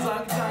polkas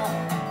on guitar.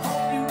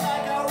 Hope you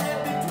like our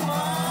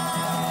repertoire.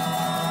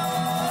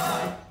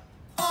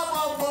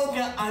 Oh,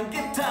 polka on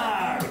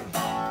guitar.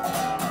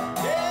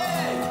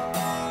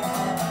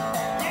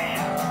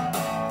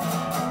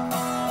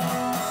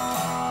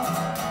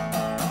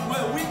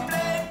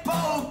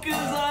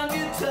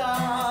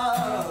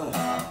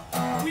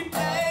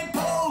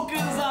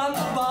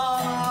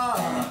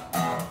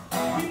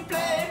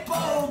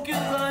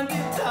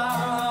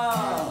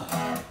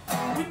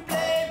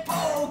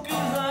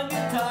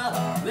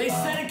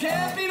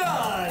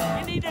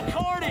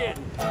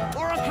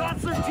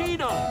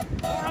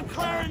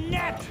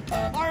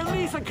 Or at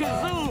least a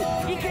kazoo.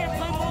 You can't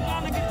play polka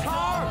on the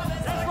guitar.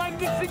 That's like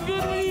mixing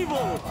good with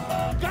evil.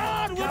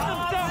 God with the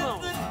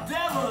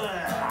devil.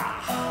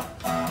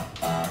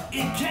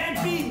 It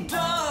can't be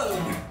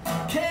done.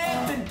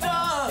 Can't be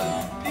done.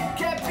 It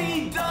can't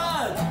be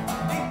done.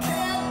 It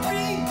can't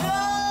be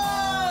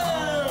done.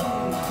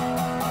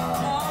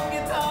 On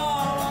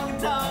guitar,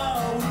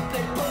 we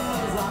play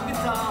polkas on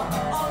guitar.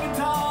 On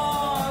guitar,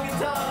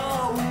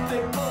 we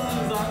play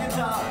polkas on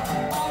guitar.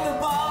 On the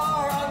bar.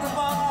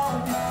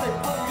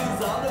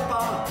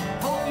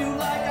 Hope you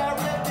like our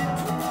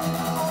repertoire.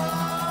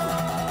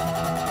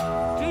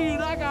 Do you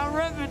like our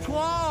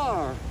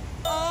repertoire?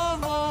 All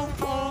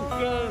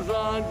polkas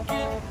on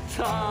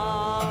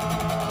guitar.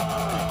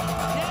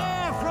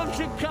 Yeah, from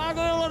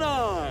Chicago,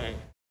 Illinois.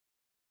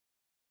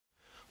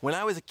 When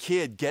I was a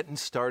kid getting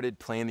started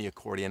playing the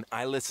accordion,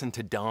 I listened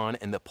to Don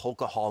and the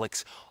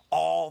Polkaholics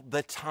all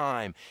the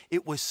time.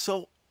 It was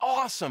so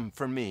awesome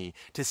for me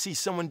to see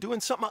someone doing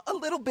something a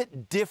little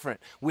bit different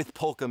with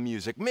polka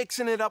music,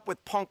 mixing it up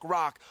with punk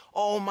rock.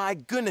 Oh my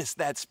goodness,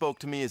 that spoke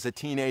to me as a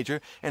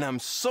teenager, and I'm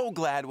so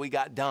glad we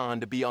got Don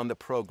to be on the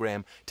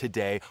program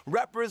today,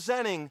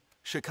 representing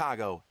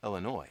Chicago,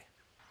 Illinois.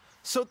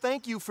 So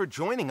thank you for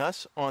joining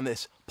us on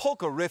this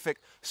polka-rific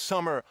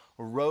summer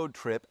road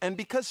trip. And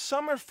because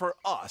summer for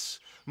us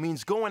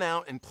means going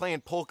out and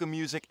playing polka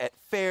music at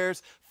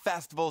fairs,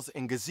 festivals,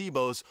 and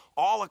gazebos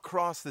all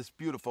across this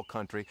beautiful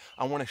country,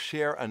 I want to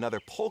share another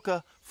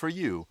polka for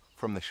you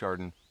from the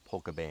Chardon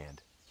Polka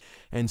Band.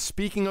 And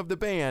speaking of the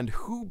band,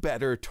 who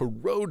better to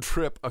road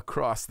trip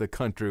across the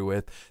country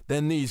with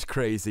than these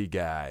crazy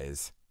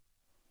guys?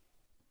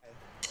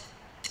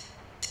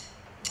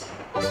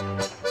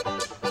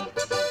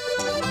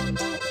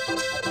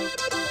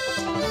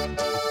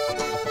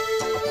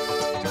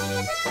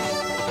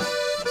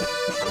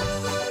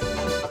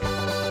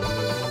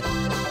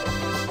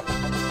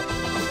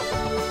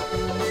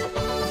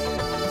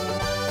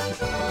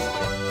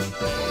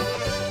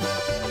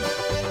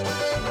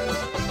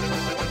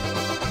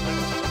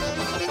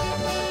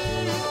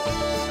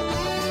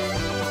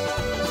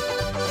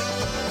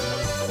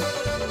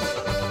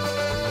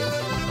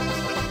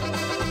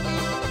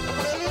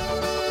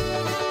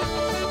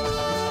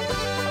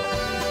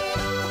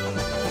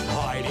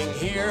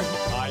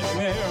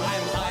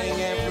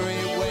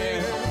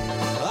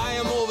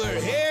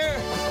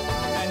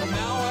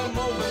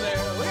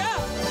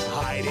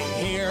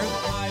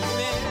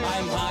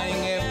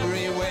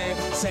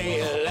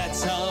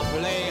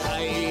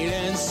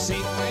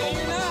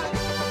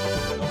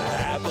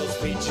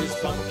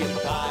 Pumpkin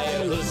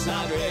pie, who's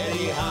not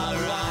ready? All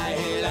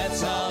right,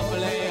 let's all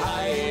play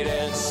hide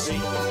and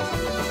seek.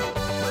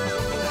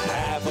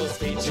 Apples,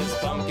 peaches,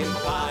 pumpkin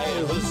pie,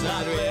 who's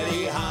not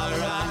ready? All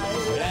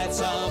right,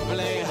 let's all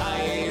play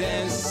hide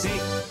and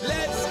seek.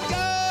 Let's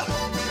go!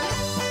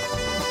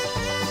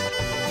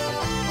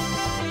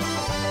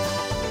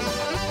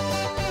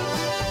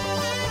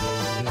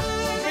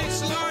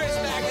 Rich Lori's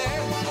back there.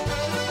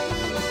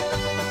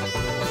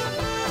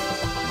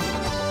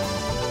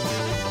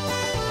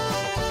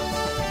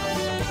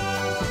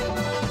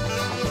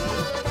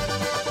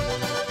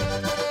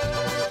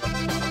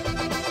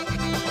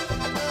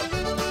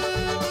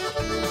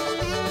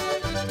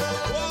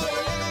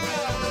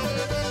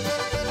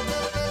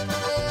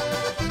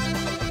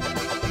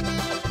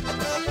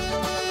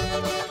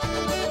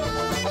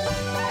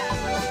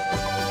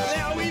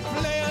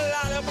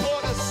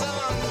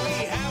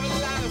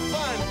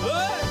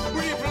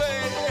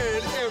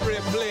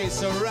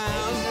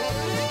 Around.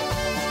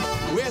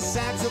 With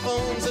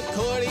saxophones,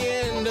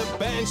 accordion, the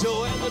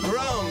banjo, and the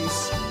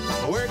drums,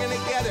 working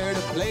together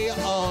to play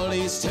all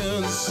these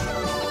tunes.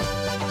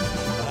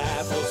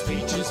 Apples,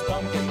 peaches,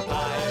 pumpkin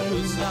pie,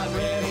 who's not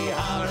ready?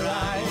 All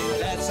right,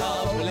 let's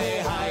all play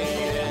hide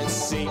and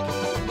seek.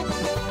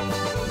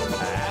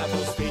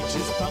 Apples,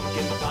 peaches,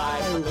 pumpkin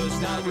pie, who's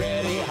not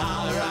ready?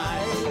 All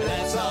right,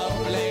 let's all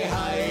play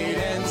hide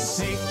and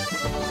seek.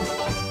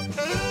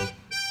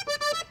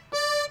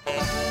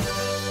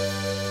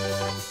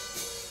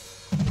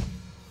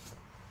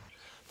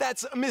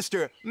 That's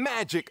Mr.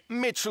 Magic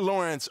Mitch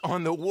Lawrence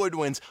on the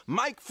woodwinds,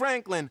 Mike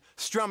Franklin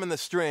strumming the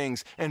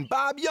strings, and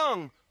Bob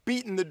Young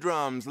beating the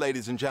drums,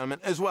 ladies and gentlemen,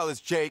 as well as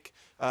Jake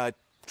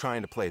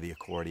trying to play the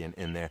accordion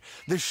in there.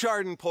 The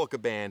Chardon Polka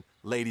Band,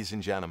 ladies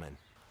and gentlemen.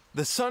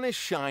 The sun is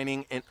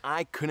shining, and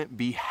I couldn't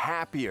be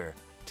happier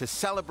to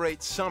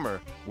celebrate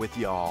summer with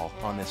y'all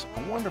on this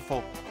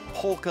wonderful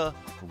polka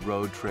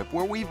road trip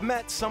where we've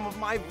met some of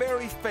my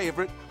very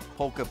favorite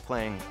polka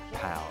playing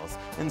pals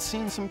and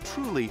seen some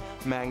truly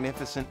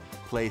magnificent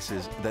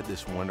places that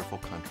this wonderful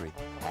country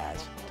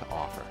has to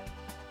offer.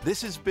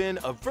 This has been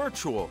a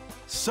virtual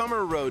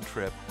summer road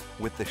trip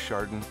with the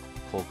Chardon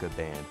Polka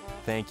Band.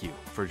 Thank you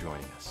for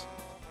joining us.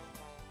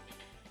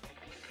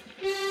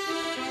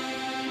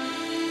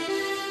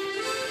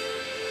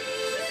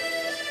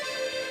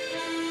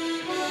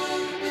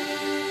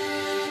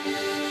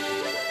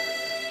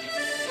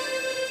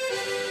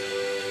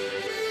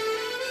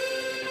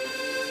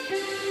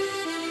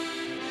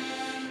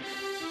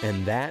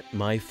 And that,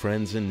 my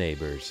friends and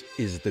neighbors,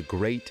 is the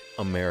great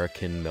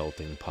American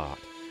melting pot.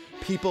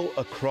 People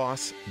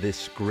across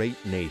this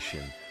great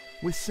nation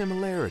with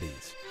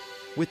similarities,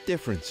 with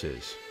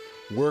differences,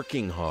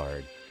 working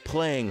hard,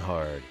 playing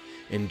hard,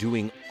 and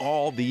doing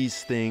all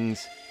these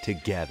things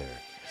together.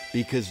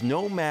 Because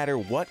no matter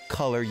what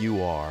color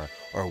you are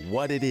or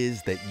what it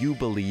is that you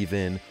believe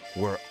in,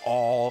 we're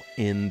all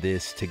in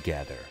this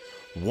together.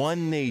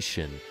 One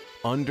nation,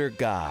 under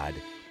God,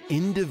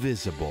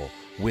 indivisible,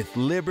 with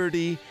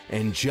liberty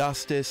and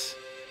justice,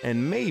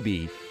 and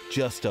maybe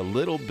just a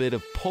little bit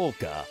of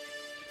polka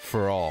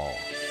for all.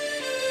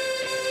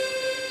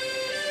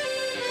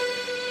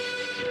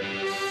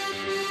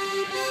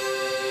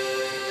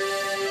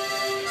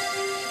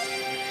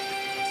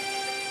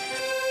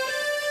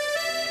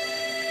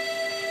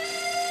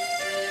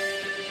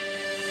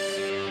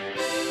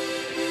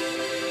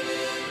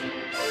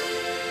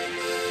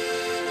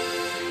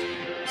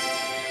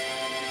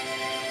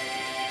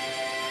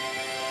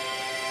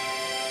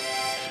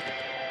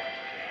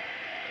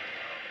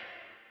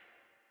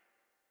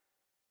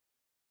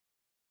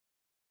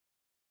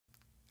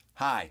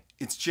 Hi,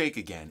 it's Jake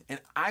again,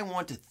 and I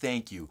want to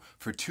thank you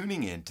for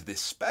tuning in to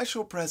this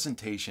special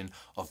presentation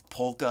of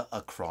Polka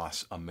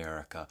Across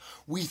America.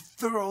 We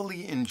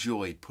thoroughly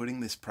enjoyed putting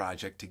this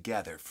project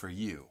together for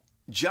you.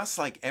 Just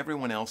like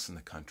everyone else in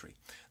the country,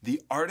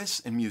 the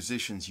artists and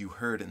musicians you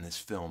heard in this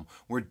film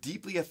were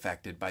deeply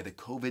affected by the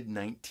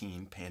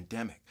COVID-19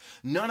 pandemic.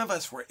 None of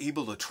us were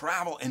able to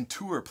travel and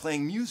tour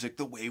playing music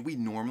the way we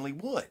normally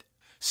would.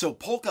 So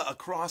Polka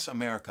Across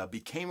America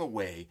became a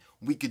way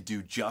we could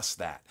do just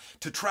that,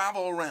 to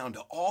travel around to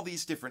all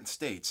these different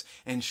states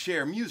and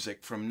share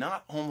music from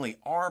not only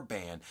our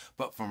band,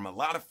 but from a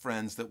lot of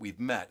friends that we've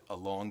met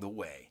along the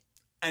way.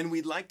 And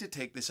we'd like to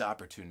take this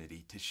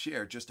opportunity to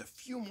share just a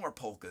few more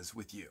polkas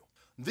with you.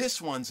 This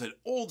one's an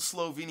old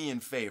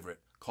Slovenian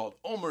favorite called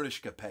O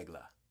Mariška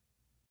Pegla.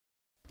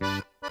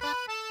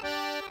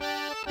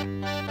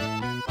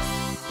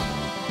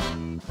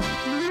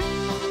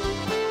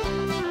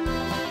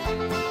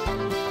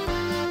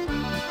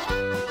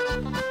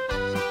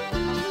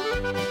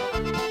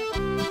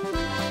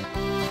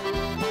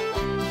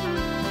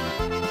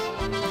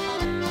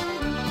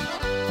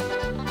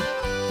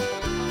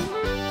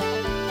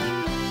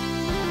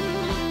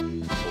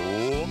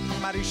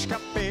 Mariška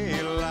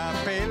pela,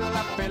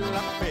 pela,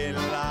 pela,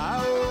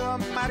 pela, oh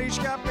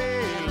Mariška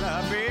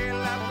pela,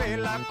 pela,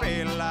 pela,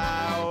 pela,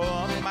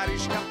 oh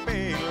Mariška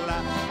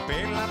pela,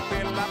 pela,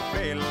 pela,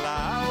 pela,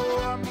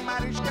 oh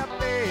Mariška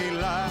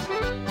pela.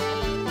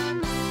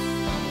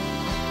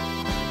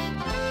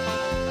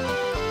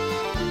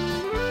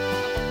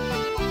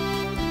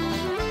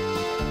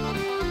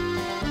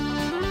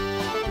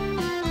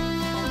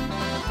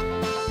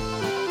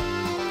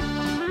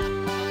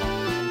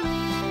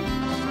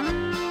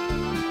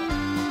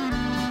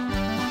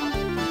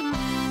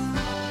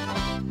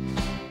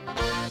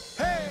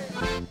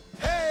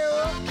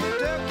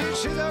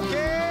 She's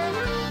okay.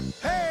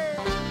 Hey,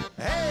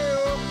 hey,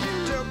 okie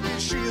dokie,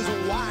 she's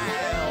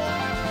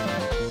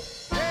wild.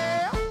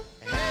 Hey,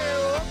 hey,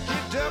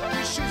 okie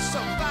dokie, she's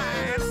so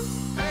fine.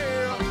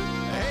 Hey,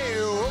 hey,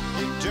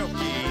 okie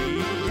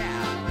dokie,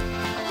 yeah.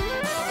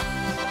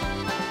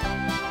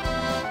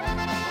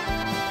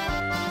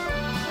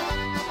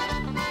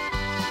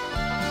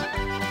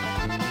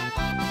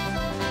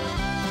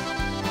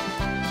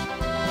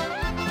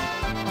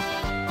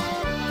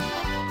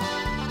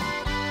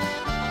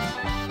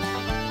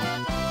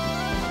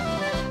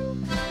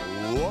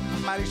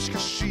 Mariška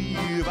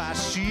Shiva,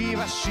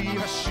 Shiva,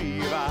 Shiva,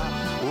 Shiva.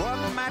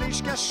 Oh,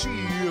 Mariška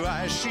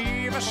Shiva,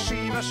 Shiva,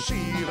 Shiva,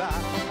 Shiva.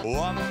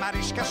 Oh,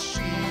 Mariška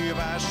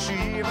Shiva,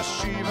 Shiva,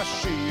 Shiva,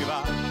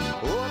 Shiva.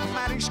 Oh,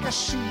 Mariška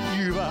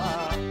Shiva.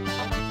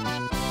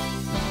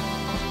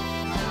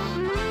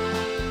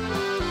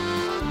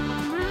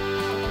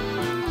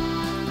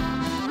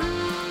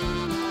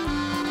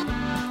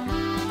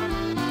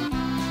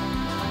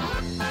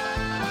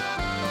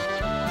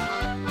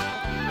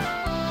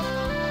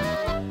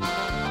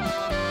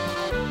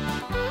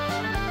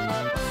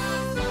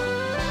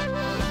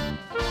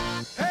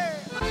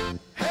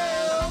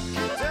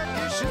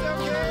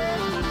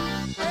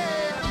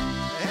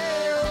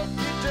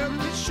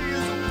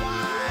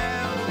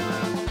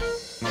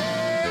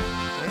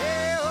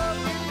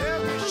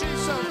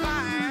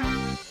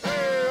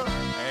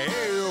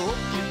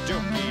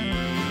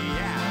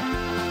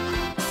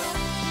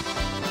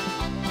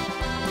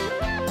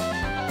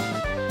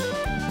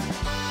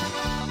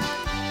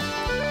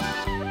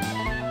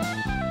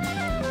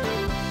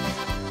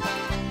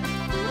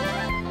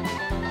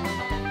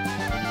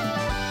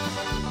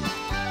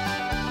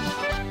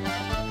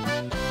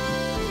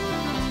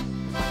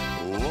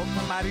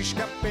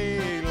 Mariszka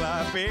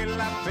Pela,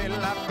 Pela,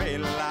 Pela,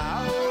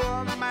 Pela,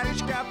 oh,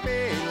 Mariszka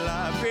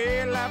Pela,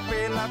 Pela,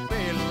 Pela,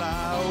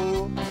 Pela,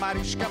 oh,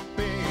 Mariszka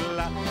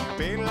Pela,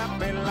 Pela,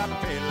 Pela,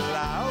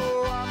 Pela,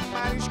 oh,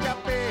 Mariszka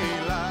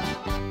Pela.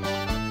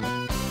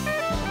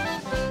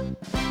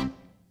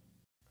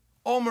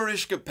 O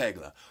Mariszka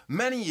Pegla.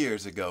 Many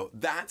years ago,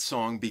 that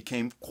song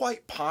became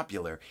quite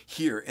popular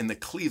here in the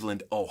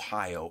Cleveland,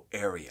 Ohio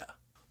area.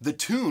 The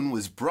tune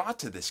was brought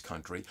to this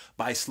country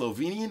by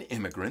Slovenian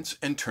immigrants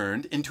and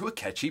turned into a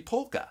catchy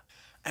polka.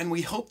 And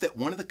we hope that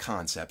one of the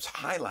concepts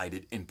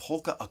highlighted in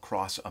Polka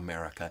Across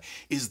America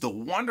is the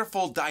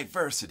wonderful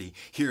diversity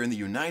here in the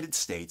United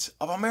States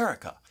of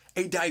America.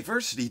 A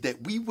diversity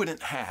that we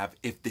wouldn't have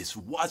if this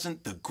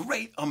wasn't the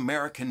great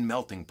American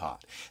melting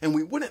pot, and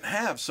we wouldn't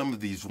have some of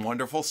these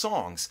wonderful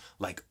songs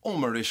like O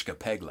Mariszka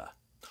Pegla.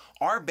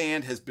 Our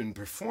band has been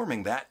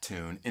performing that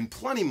tune and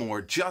plenty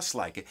more just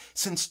like it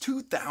since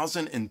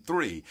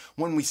 2003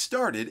 when we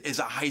started as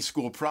a high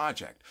school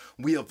project.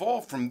 We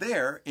evolved from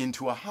there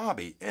into a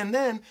hobby, and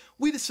then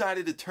we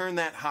decided to turn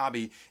that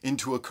hobby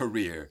into a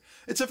career.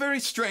 It's a very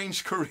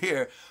strange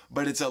career,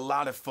 but it's a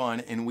lot of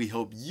fun, and we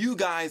hope you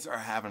guys are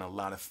having a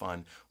lot of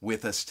fun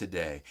with us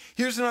today.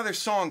 Here's another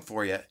song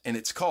for you, and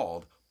it's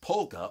called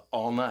Polka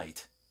All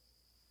Night.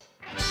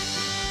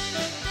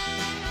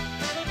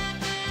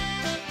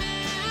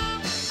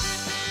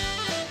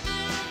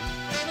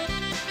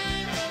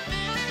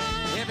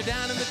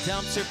 Down in the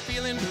dumps are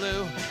feeling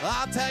blue.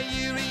 I'll tell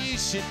you what you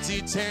should do.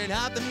 Turn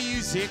out the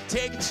music,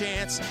 take a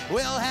chance.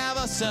 We'll have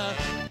us a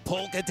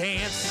polka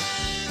dance.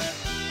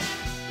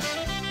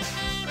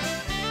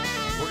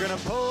 We're gonna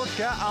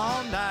polka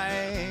all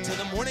night till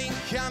the morning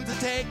comes to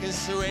take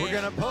us away. We're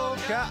gonna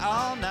polka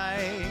all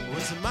night.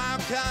 When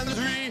tomorrow comes,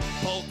 we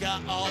polka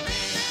all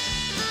day.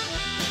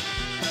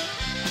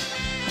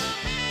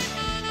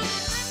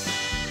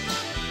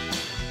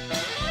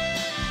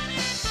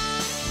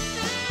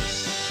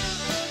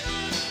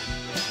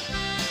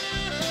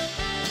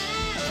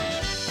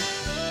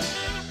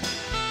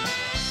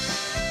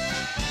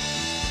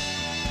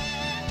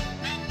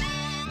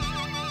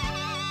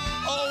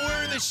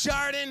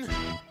 Chardon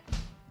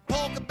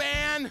Polka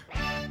Band.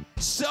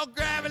 So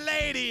grab a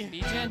lady,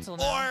 be gentle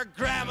now, or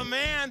grab a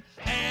man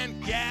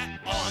and get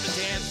on the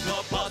dance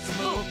floor. Bust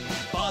a move,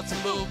 bust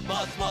a move,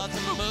 bust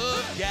a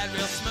move. Get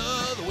real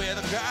smooth with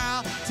a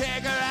girl.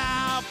 Take her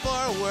out for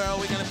a whirl.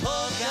 We're gonna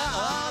polka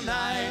all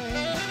night.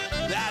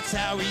 That's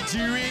how we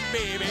do it,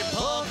 baby.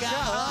 Polka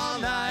all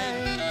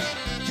night.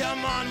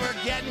 Come on, we're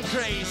getting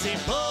crazy.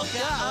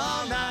 Polka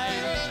all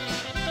night.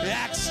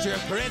 Extra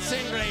grits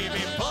and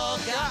gravy.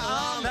 Polka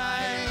all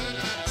night.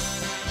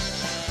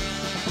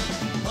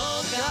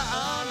 Polka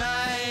all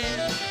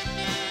night.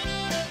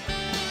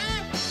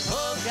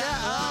 Polka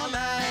all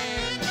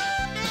night.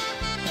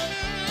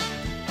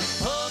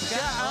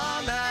 Polka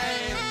all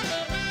night.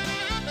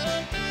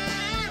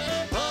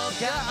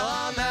 Polka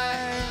all night.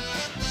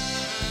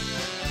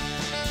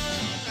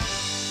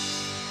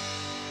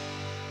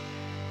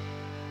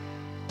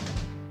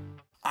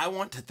 I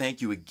want to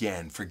thank you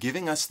again for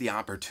giving us the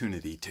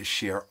opportunity to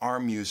share our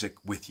music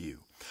with you.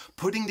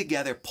 Putting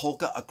together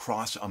Polka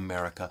Across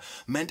America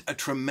meant a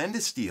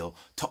tremendous deal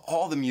to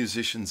all the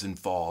musicians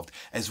involved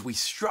as we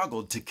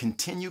struggled to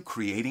continue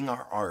creating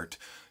our art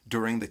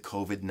during the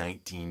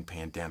COVID-19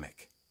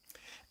 pandemic.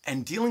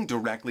 And dealing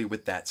directly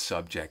with that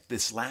subject,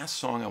 this last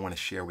song I want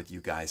to share with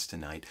you guys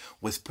tonight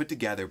was put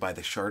together by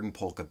the Chardon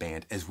Polka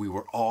Band as we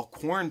were all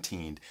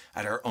quarantined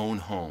at our own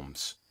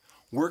homes.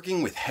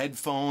 Working with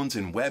headphones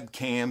and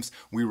webcams,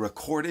 we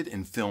recorded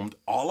and filmed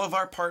all of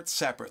our parts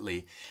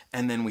separately,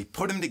 and then we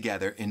put them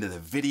together into the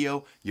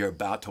video you're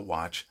about to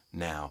watch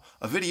now.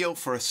 A video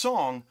for a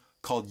song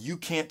called You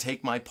Can't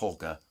Take My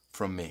Polka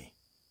From Me.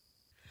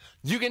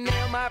 You can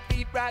nail my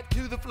feet right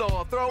to the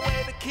floor, throw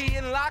away the key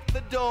and lock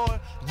the door.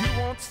 You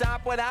won't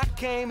stop what I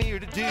came here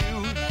to do.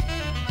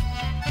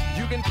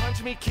 You can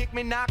punch me, kick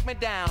me, knock me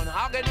down.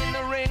 I'll get in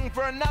the ring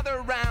for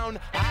another round.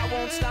 I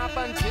won't stop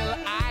until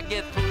I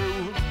get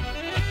through.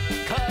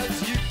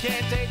 'Cause you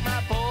can't take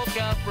my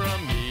polka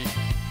from me.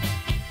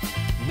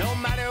 No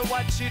matter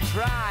what you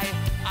try,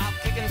 I'll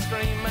kick and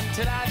scream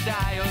until I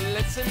die. Oh,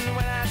 listen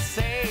when I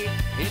say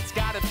it's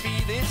gotta be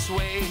this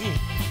way.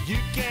 You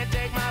can't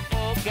take my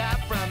polka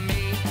from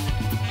me.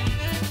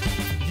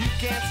 You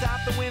can't stop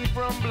the wind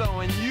from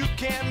blowing. You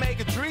can't make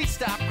a tree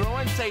stop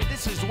growing. Say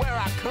this is where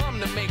I come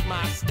to make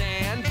my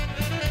stand.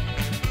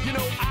 You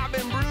know I've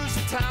been bruised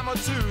a time or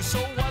two, so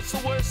what's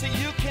the worst that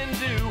you can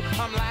do?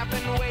 I'm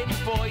laughing, waiting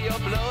for your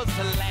blows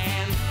to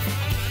land.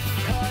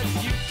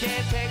 'Cause you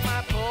can't take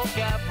my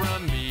polka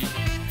from me.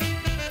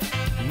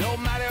 No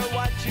matter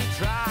what you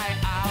try,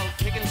 I'll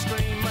kick and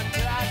scream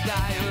until I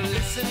die. Oh,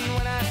 listen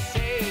when I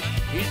say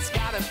it's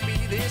gotta be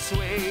this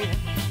way.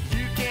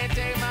 You can't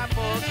take my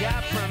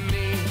polka from me.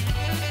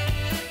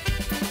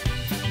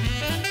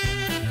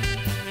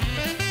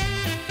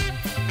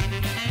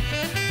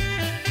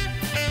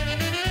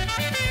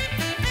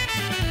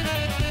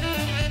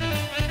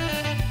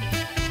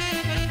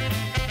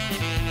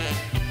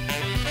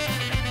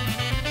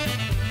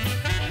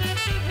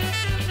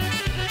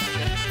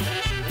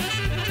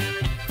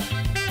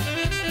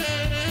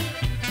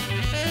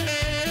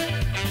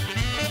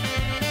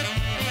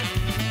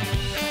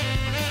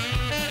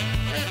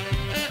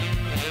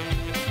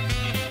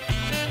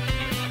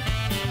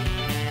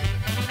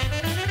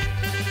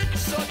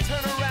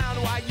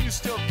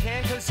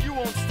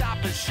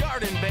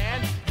 Chardon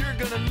Band. You're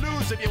gonna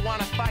lose if you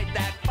wanna fight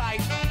that fight.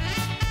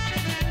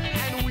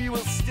 And we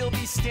will still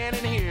be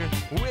standing here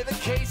with a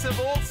case of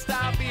old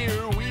style beer.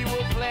 We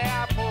will play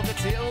our polka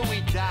till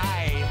we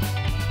die.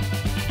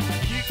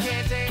 You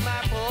can't take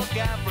my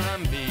polka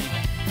from me.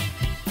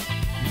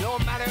 No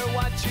matter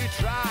what you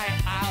try,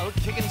 I'll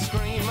kick and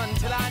scream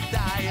until I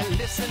die.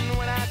 Listen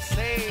when I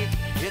say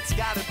it's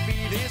gotta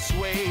be this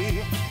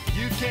way.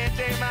 You can't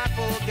take my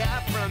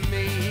polka from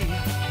me.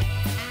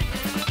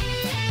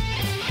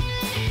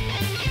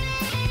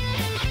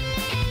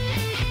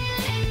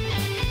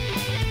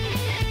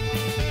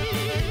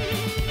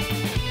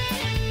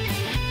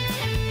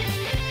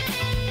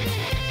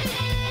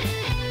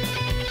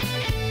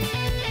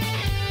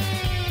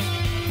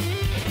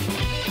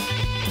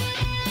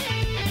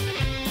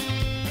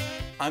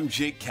 I'm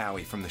Jake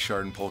Cowie from the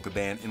Chardon Polka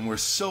Band, and we're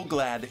so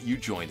glad that you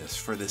joined us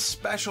for this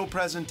special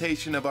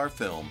presentation of our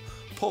film,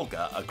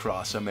 Polka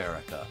Across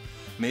America.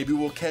 Maybe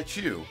we'll catch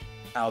you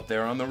out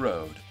there on the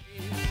road.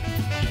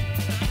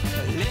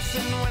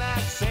 Listen when I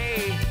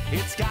say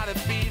it's gotta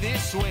be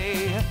this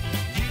way.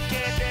 You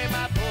can't take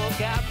my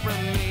polka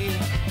from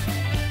me.